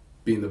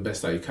being the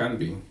best that you can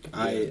be.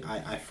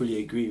 I fully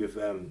agree with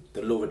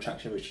the law of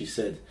attraction, which you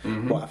said.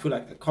 But I feel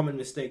like a common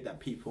mistake that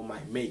people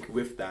might make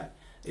with that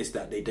is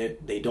that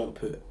they don't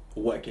put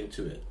work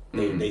into it.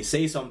 They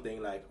say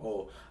something like,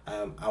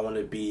 I want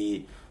to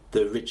be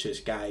the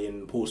richest guy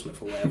in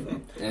Portsmouth or whatever,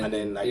 and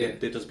then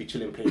they just be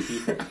chilling playing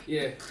FIFA.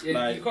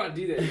 Like, you can't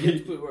do that. You have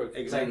to put work.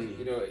 Exactly.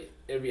 Like,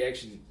 every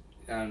action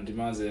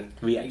demands a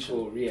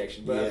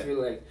reaction. But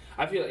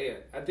I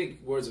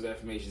think words of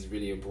affirmation is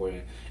really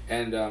important,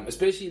 and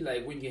especially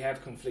like when you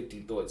have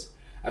conflicting thoughts.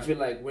 I feel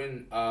like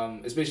when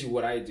especially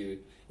what I do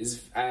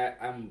is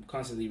I'm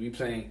constantly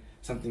replaying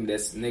something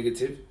that's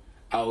negative,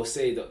 I will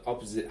say the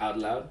opposite out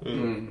loud,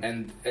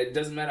 and it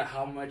doesn't matter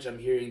how much I'm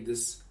hearing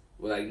this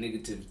like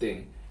negative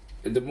thing.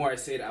 The more I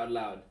say it out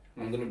loud,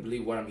 I'm gonna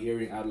believe what I'm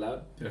hearing out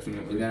loud.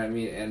 Definitely. You know what I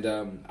mean? And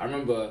I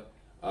remember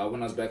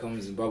when I was back home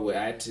in Zimbabwe,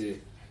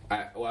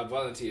 I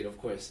volunteered, of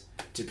course,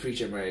 to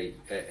preach at my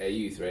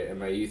youth, right, at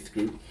my youth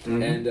group,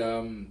 and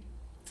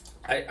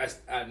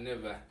I've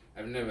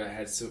never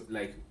had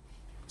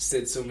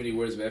said so many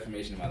words of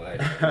affirmation in my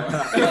life.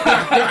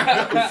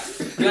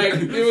 Like,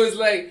 it was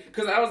like,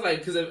 because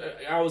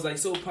I was like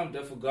so pumped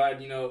up for God,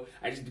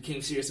 I just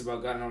became serious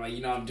about God, and I'm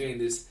like, I'm doing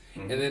this,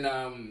 and then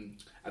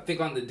I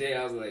think on the day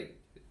I was like,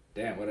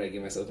 damn, what did I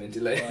get myself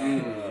into? Like,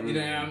 and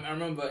I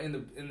remember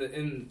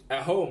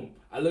at home,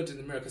 I looked in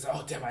the mirror because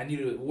damn, I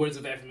needed words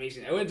of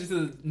affirmation. I went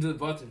into the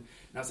bathroom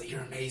and I was like,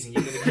 you're amazing,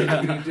 you're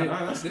gonna do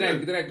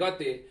it. Then I got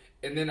there,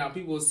 and then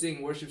people were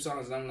singing worship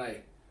songs, and I'm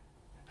like,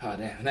 oh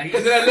damn. And then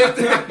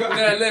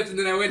I left, and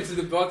then I went to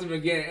the bathroom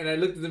again, and I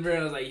looked in the mirror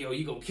and I was like, yo,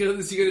 you gonna kill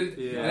this,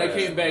 and I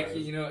came back,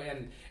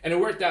 and it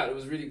worked out. It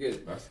was really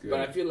good. That's good.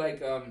 But I feel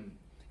like I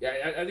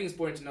think it's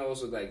important to know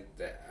also, like,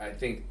 that I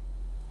think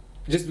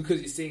just because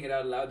you're saying it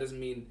out loud doesn't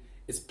mean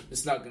it's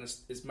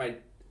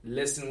might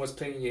lessen what's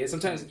playing in your head.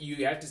 Sometimes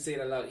you have to say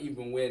it out loud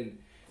even when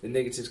the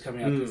negative's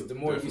coming out, because the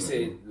more you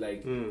say it,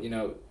 like,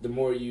 the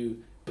more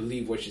you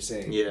believe what you're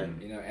saying.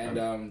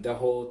 And the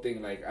whole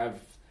thing, like, I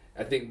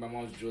think my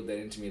mom's drilled that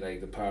into me, like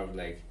the power of,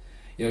 like,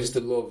 just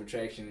the law of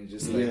attraction, and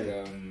just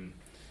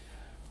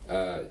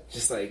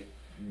like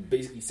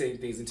basically saying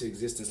things into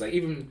existence. Like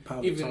even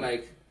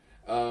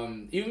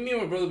me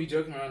and my brother be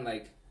joking around,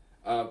 like,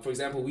 for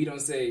example, me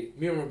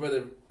and my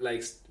brother,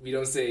 like, we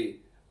don't say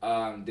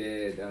I'm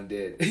dead.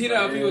 You know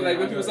how people like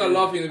when people start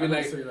laughing, they'll be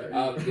like,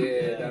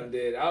 I'm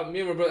dead. I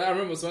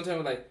remember one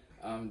time like,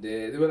 I'm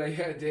dead. They were like,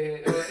 yeah,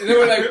 dead. And they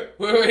were like,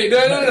 wait, no.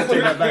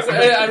 So,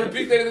 I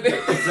repeat that in the day.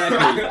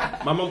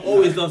 Exactly. My mom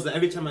always does that.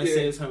 Every time I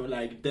say something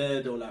like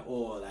dead or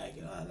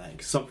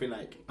like something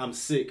like I'm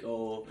sick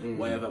or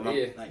whatever.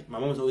 My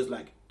mom's always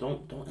like,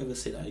 don't ever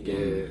say that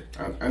again.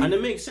 And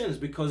it makes sense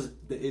because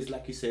there is,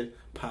 like you said,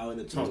 power in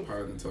the tongue.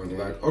 Power in the tongue.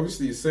 Like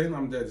obviously, saying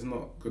I'm dead is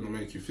not gonna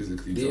make you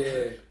physically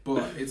die.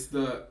 But it's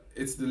the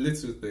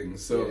little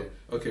things. So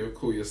okay,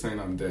 cool. You're saying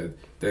I'm dead.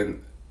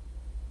 Then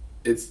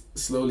it's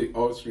slowly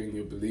altering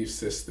your belief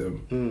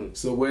system.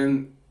 So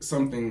when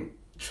something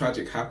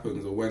tragic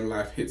happens or when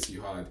life hits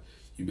you hard,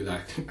 you be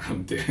like,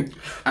 I'm dead.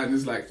 And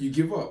it's like, you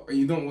give up and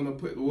you don't want to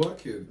put the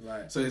work in.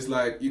 Right. So it's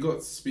like, you got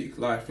to speak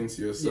life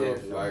into yourself.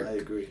 Yeah, like, I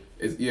agree.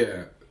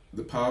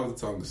 The power of the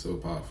tongue is so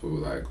powerful.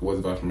 Like, words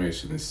of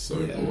affirmation is so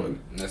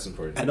important. That's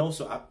important. And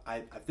also,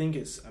 I think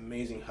it's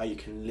amazing how you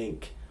can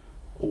link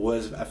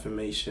words of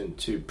affirmation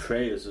to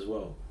prayers as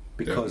well.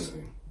 Because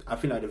Definitely. I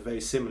feel like they're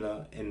very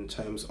similar in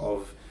terms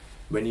of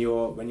when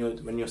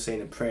you're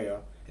saying a prayer,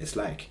 it's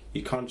like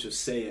you can't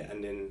just say it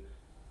and then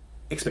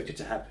expect it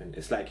to happen.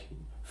 It's like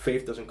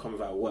faith doesn't come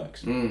without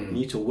works. You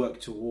need to work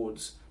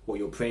towards what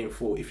you're praying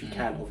for if you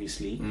can,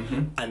 obviously,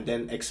 and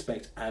then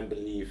expect and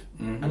believe.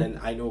 And then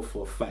I know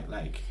for a fact,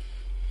 like,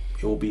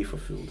 it will be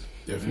fulfilled.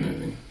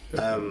 Definitely.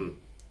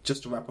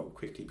 Just to wrap up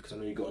quickly, because I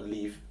know you got to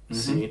leave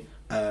soon.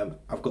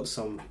 I've got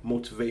some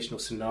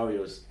motivational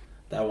scenarios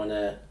that I want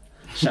to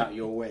shout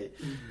your way.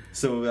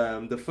 So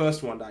the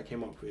first one that I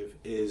came up with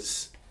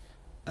is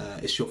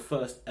it's your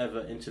first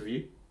ever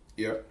interview.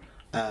 Yep.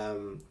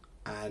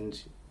 And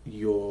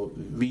you're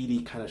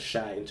really kind of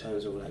shy in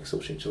terms of like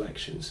social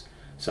interactions.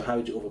 So how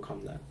did you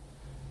overcome that?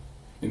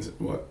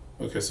 What?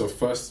 Okay, so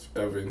first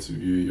ever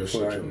interview, you're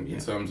shy in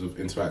terms of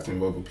interacting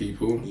with other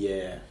people.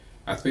 Yeah.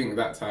 I think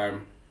that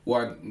time,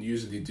 what I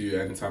usually do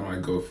anytime I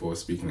go for a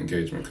speaking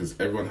engagement, because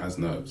everyone has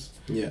nerves.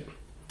 Yeah.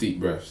 Deep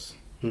breaths.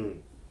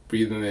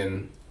 Breathing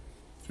in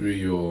through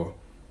your,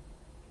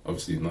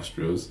 obviously,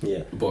 nostrils.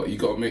 Yeah. But you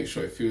got to make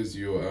sure it fills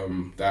your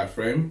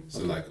diaphragm.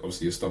 So, like,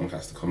 obviously your stomach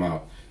has to come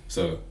out.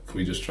 So, can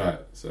we just try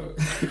it? So,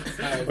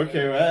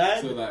 okay,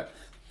 right. So, like,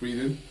 breathe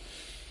in.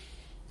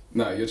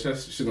 No, your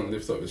chest shouldn't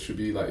lift up. It should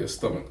be like your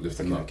stomach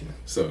lifting up.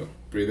 So,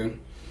 breathe in.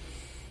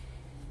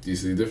 Do you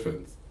see the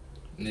difference?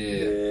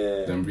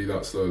 Yeah. Then breathe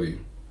out slowly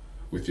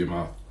with your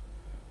mouth.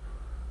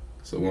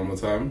 So, one more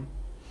time.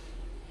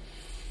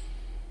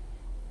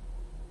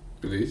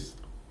 Release.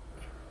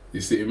 You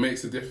see, it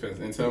makes a difference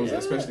in terms,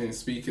 especially in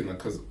speaking,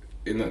 because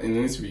in an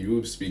interview you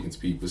will be speaking to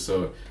people.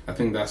 So I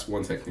think that's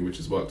one technique which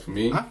has worked for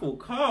me. I feel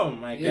calm,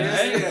 my guy.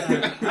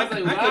 Yeah. I was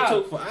like, wow. I could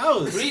talk for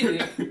hours. Really?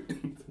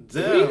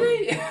 Damn.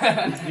 Really?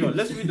 Yo,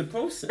 let's read the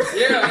process.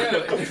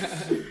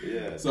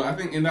 Yeah. So I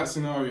think in that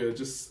scenario,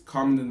 just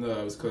calm the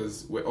nerves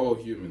because we're all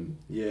human.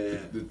 Yeah.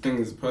 The thing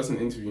is, the person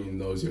interviewing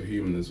knows you're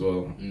human as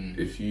well.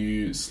 If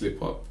you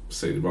slip up,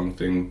 say the wrong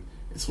thing,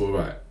 it's all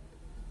right.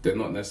 They're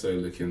not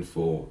necessarily looking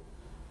for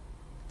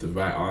the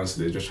right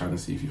answer. They're just trying to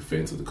see if you fit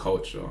into the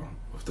culture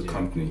of the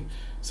company.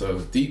 So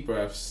deep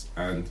breaths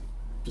and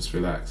just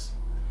relax.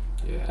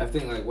 Yeah, I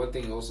think like one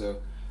thing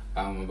also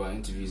about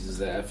interviews is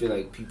that I feel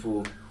like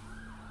people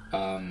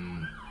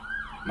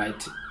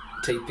might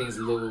take things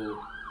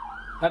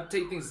not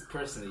take things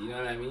personally. You know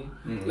what I mean?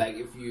 Like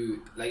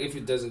if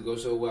it doesn't go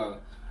so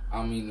well,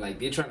 I mean like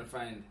they're trying to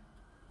find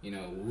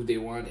who they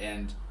want,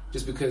 and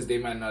just because they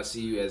might not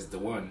see you as the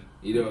one,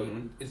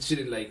 it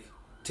shouldn't like.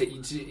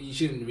 You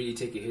shouldn't really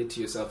take a hit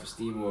to your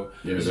self-esteem, or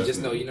you should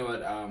just know, you know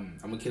what, I'm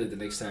gonna kill it the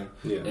next time,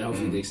 and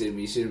hopefully they accept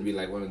me. You shouldn't be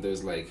like one of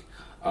those like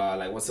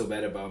what's so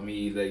bad about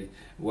me, like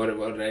what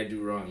did I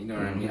do wrong, you know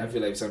what I mean? I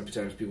feel like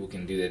sometimes people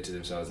can do that to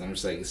themselves. I'm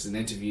just like, it's an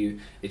interview,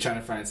 they're trying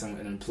to find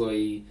an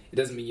employee. It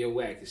doesn't mean you're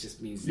whack, it just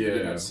means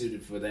you're not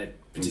suited for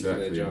that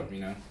particular job,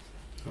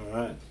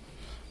 Alright.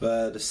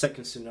 The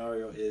second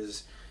scenario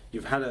is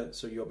you're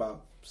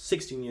about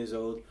 16 years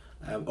old,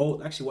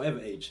 or actually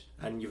whatever age,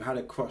 and you've had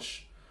a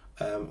crush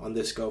on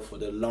this girl for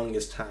the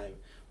longest time,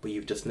 but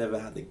you've just never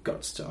had the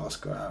guts to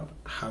ask her out.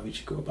 How would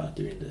you go about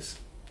doing this?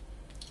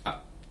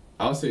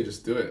 I'll say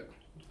just do it.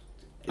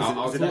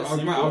 I'll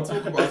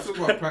talk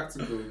about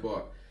practical,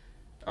 but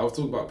I'll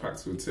talk about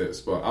practical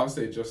tips. But I'll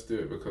say just do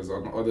it, because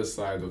on the other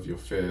side of your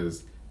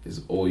fears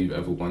is all you've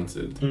ever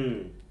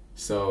wanted.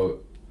 So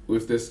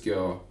with this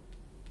girl,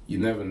 you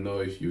never know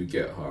if you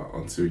get her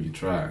until you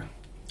try.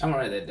 I'm gonna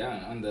write that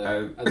down. On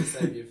the other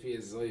side of your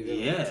fears is all you've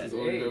ever wanted. It's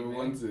all you've ever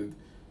wanted.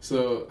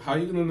 So how are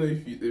you gonna know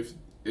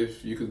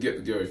if you could get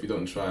the girl if you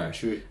don't try?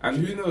 True. And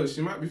who knows?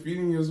 She might be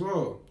feeling you as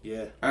well.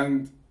 Yeah.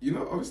 And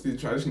obviously, the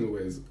traditional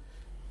ways,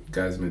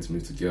 guys are meant to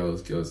move to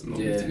girls, girls are not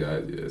move to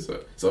guys. Yeah.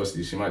 So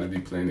obviously, she might just be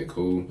playing it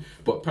cool.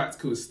 But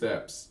practical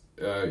steps.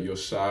 You're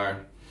shy.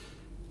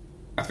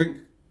 I think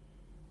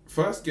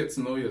first get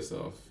to know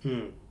yourself.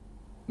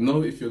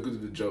 Know if you're good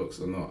at the jokes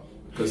or not.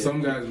 Because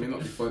some guys may not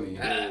be funny,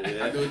 and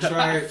they'll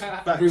try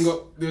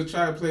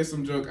to play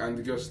some joke, and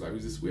the girl's just like,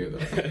 "Who's this weirdo?"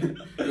 You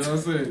know what I'm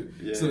saying?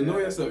 Yeah, so know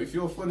yourself. If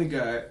you're a funny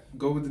guy,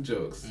 go with the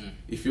jokes.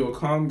 If you're a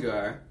calm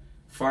guy,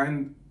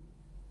 find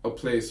a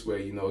place where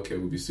you know, okay,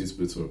 will be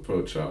suitable to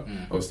approach her.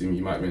 Obviously,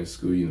 you might be in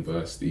school,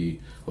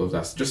 university, all of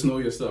that. Just know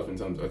yourself in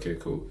terms of, okay,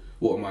 cool.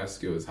 What are my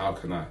skills?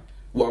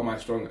 What am I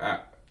strong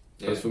at?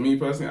 Because for me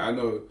personally, I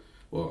know,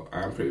 well,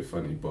 I am pretty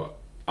funny, but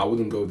I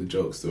wouldn't go with the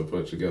jokes to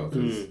approach a girl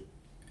because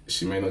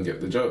she may not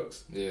get the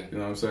jokes. Yeah. You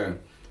know what I'm saying?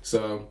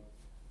 So,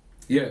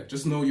 yeah,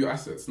 just know your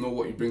assets, know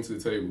what you bring to the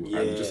table,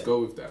 and just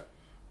go with that.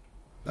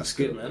 That's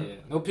good, man. Yeah.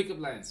 No pickup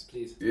lines,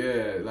 please.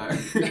 Yeah, like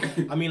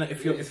I mean, like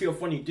if you're a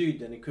funny dude,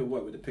 then it could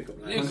work with the pickup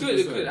line. It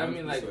could. I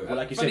mean, like, well,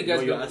 like you funny said, guys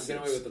know your get assets.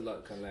 away with a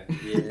lot, kind of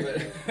like.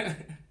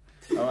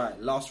 Yeah. All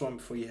right, last one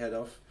before you head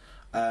off.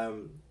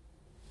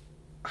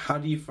 How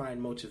do you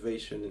find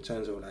motivation in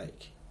terms of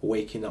like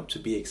waking up to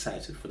be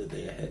excited for the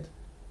day ahead?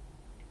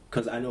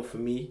 Because I know for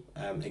me,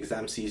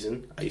 exam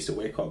season, I used to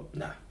wake up,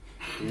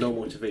 no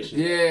motivation.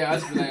 Yeah, I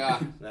just be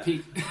like,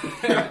 peak.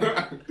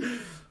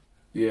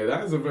 Yeah,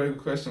 that is a very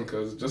good question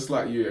because just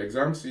like you,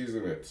 exam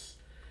season, it's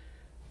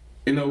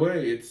in a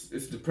way it's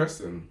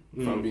depressing.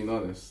 If I'm being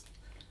honest,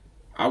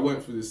 I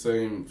went through the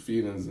same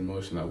feelings and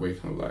emotion like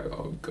waking up like,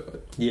 oh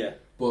god. Yeah,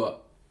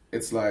 but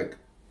it's like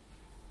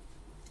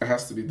it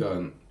has to be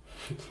done.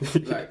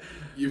 Like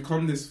you've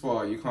come this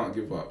far, you can't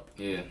give up.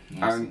 Yeah,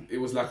 and it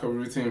was like a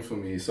routine for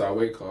me. So I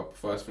wake up,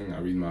 first thing I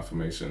read my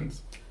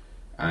affirmations,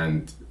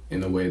 and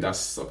in a way that's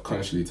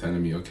subconsciously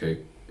telling me, okay,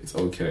 it's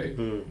okay.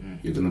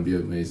 You're gonna be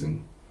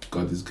amazing.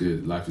 God is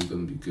good. Life is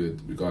gonna be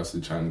good, regardless of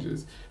the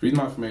challenges. Read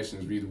my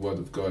affirmations. Read the Word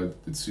of God.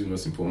 The two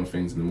most important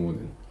things in the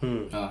morning.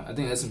 I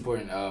think that's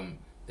important.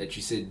 That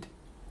you said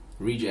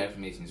read your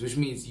affirmations, which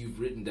means you've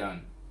written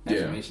down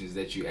affirmations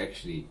that you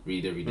actually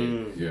read every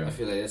day. I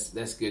feel like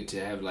that's good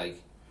to have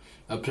like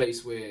a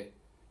place where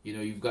you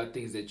know you've got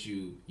things that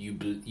you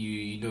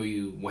know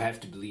you will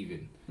have to believe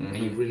in, and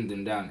you've written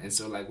them down. And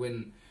so like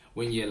when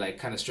you're like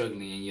kind of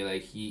struggling and you're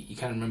like you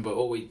kind of remember,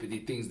 oh wait, but the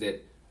things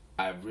that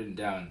I've written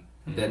down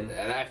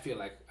that I feel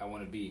like I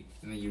want to be,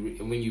 and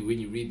then when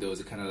you read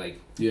those, it kind of like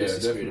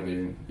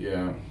definitely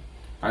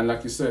And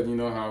like you said, you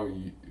know how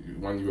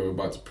when you were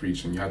about to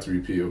preach and you had to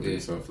repeat over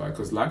yourself, like,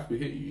 because life will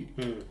hit you.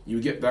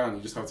 You get down,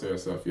 you just have to tell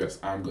yourself, yes,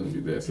 I'm going to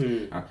do this.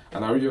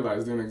 And I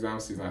realised during exam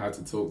season, I had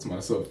to talk to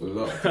myself a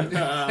lot.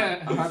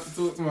 I had to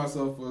talk to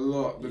myself a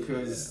lot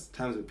because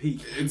times at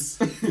peak.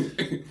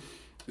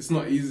 It's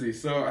not easy.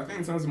 So I think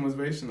in terms of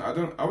motivation, I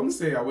wouldn't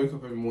say I wake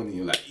up every morning and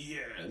you're like, yeah,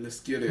 let's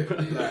get it.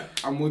 Like,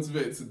 I'm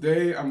motivated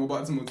today, I'm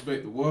about to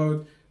motivate the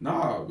world.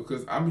 Nah,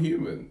 because I'm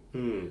human.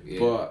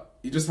 But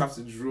you just have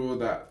to draw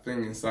that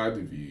thing inside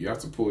of you. You have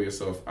to pull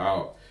yourself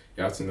out.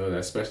 You have to know that,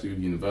 especially with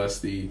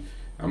university,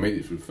 I made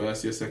it through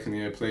first year, second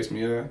year, placed me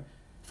here.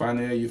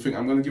 Final year, you think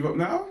I'm going to give up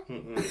now?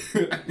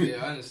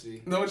 Yeah,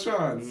 honestly. No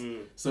chance.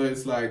 So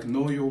it's like,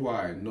 know your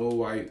why. Know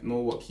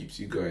what keeps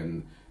you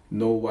going.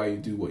 Know why you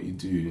do what you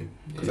do.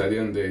 Because at the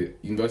end of the day,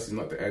 university is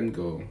not the end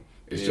goal.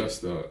 It's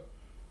just a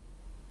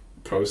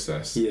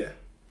process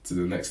to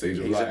the next stage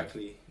of life.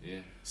 Exactly. Yeah.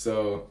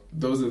 So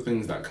those are the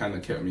things that kind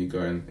of kept me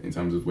going in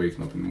terms of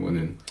waking up in the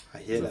morning. I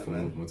hear as that, a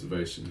form of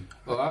motivation.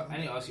 Well, I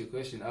need to ask you a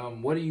question.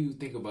 What do you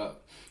think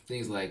about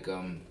things like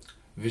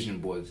vision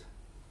boards?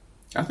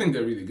 I think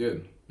they're really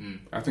good.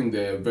 I think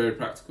they're very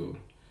practical.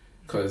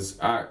 Because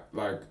I,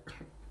 like,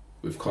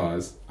 with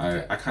cars,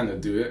 I kind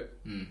of do it.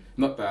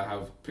 Not that I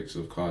have pictures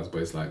of cars,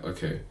 but it's like,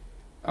 okay,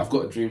 I've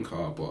got a dream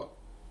car, but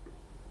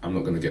I'm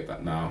not going to get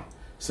that now.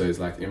 So it's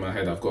like, in my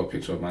head, I've got a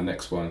picture of my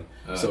next one.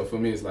 So for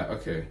me, it's like,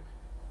 okay,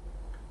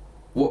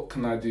 what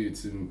can I do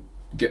to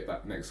get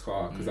that next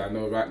car? Because I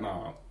know right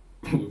now,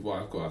 with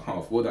what I've got, I can't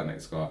afford that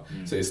next car.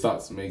 So it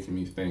starts making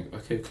me think,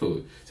 okay,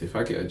 cool. So if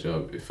I get a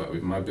job,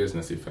 with my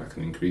business, if I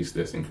can increase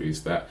this,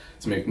 increase that,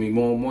 to make me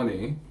more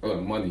money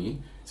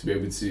to be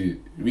able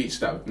to reach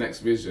that next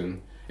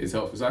vision is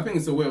helpful. So I think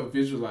it's a way of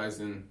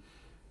visualizing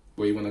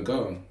where you want to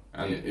go.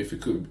 And if it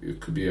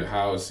could be a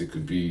house, it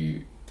could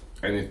be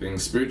anything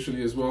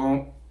spiritually as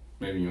well.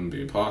 Maybe you want to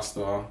be a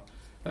pastor,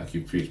 like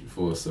you preached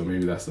before, so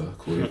maybe that's a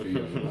calling for you.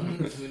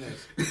 Who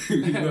knows?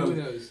 Who Who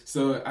knows?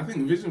 So I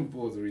think vision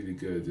boards are really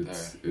good.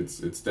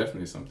 It's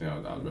definitely something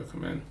I'd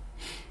recommend.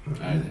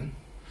 Alright then.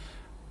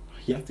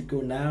 You have to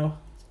go now.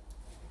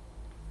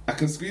 I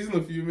can squeeze in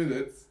a few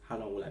minutes. How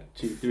long? Like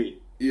 2, 3?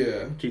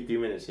 Yeah. 2, 3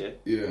 minutes, yeah?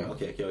 Yeah.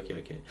 Okay.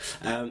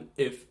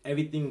 If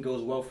everything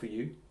goes well for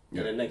you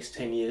in the next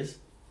 10 years,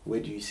 where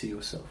do you see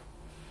yourself?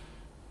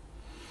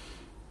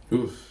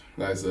 Oof,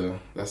 that's a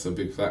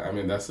big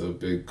that's a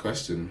big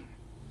question.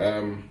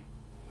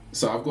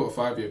 So I've got a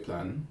 5-year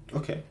plan.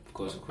 Okay. Of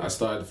course. I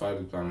started the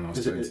 5-year plan when I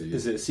was 20.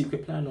 Is it a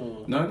secret plan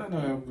or? No. I'm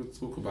going to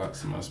talk about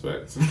some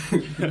aspects.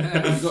 you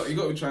got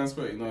to be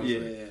transparent, you know.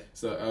 Yeah.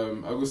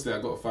 So obviously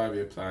I got a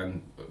 5-year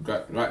plan.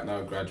 Right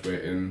now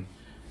graduating,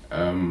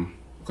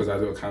 because I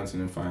do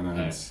accounting and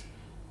finance.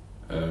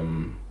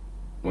 Want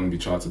to be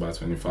chartered by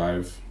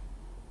 25,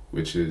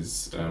 which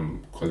is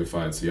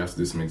qualified. So you have to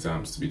do some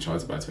exams to be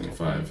chartered by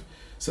 25.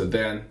 So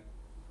then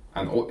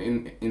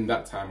and in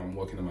that time I'm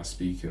working on my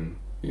speaking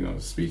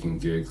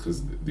gigs,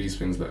 because these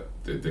things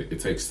it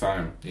takes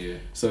time. Yeah.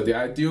 So the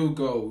ideal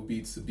goal would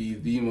be to be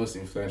the most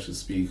influential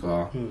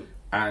speaker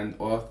and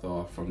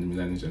author from the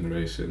millennial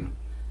generation.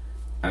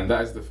 And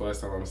that is the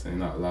first time I'm saying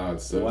that out loud.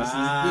 So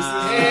wow. this is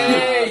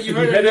hey, you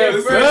heard it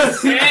here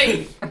first.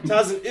 Hey,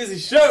 Taz and Izzy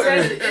show.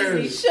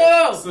 Izzy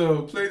show.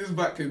 So play this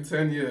back in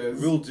 10 years.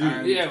 Real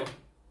dude. Yeah,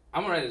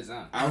 I'm gonna write this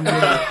down.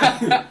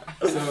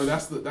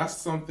 So that's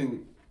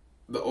something,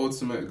 the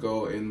ultimate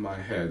goal in my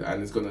head,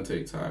 and it's gonna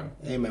take time.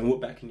 Hey man, we're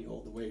backing you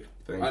all the way.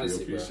 Thank you,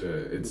 appreciate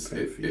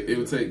it. It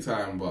will take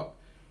time, but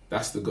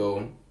that's the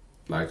goal.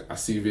 Like, I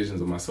see visions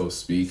of myself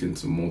speaking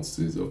to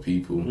multitudes of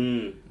people,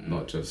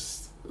 not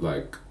just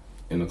like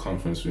in a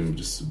conference room,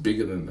 just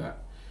bigger than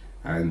that.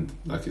 And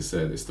like you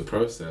said, it's the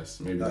process.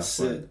 Maybe that's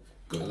it.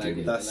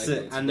 That's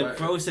it. And the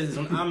process is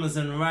on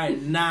Amazon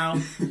right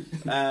now.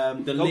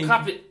 The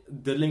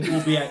link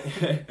will be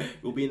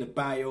will be in the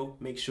bio.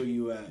 Make sure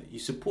you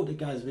support the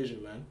guy's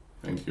vision, man.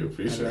 Thank you,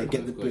 appreciate it. And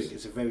get the book.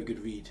 It's a very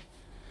good read.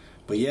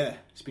 But yeah,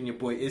 it's been your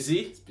boy Izzy.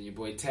 It's been your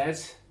boy Ted.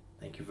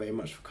 Thank you very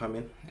much for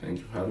coming. Thank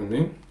you for having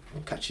me.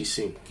 I'll catch you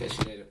soon. Catch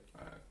you later.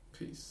 All right,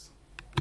 peace.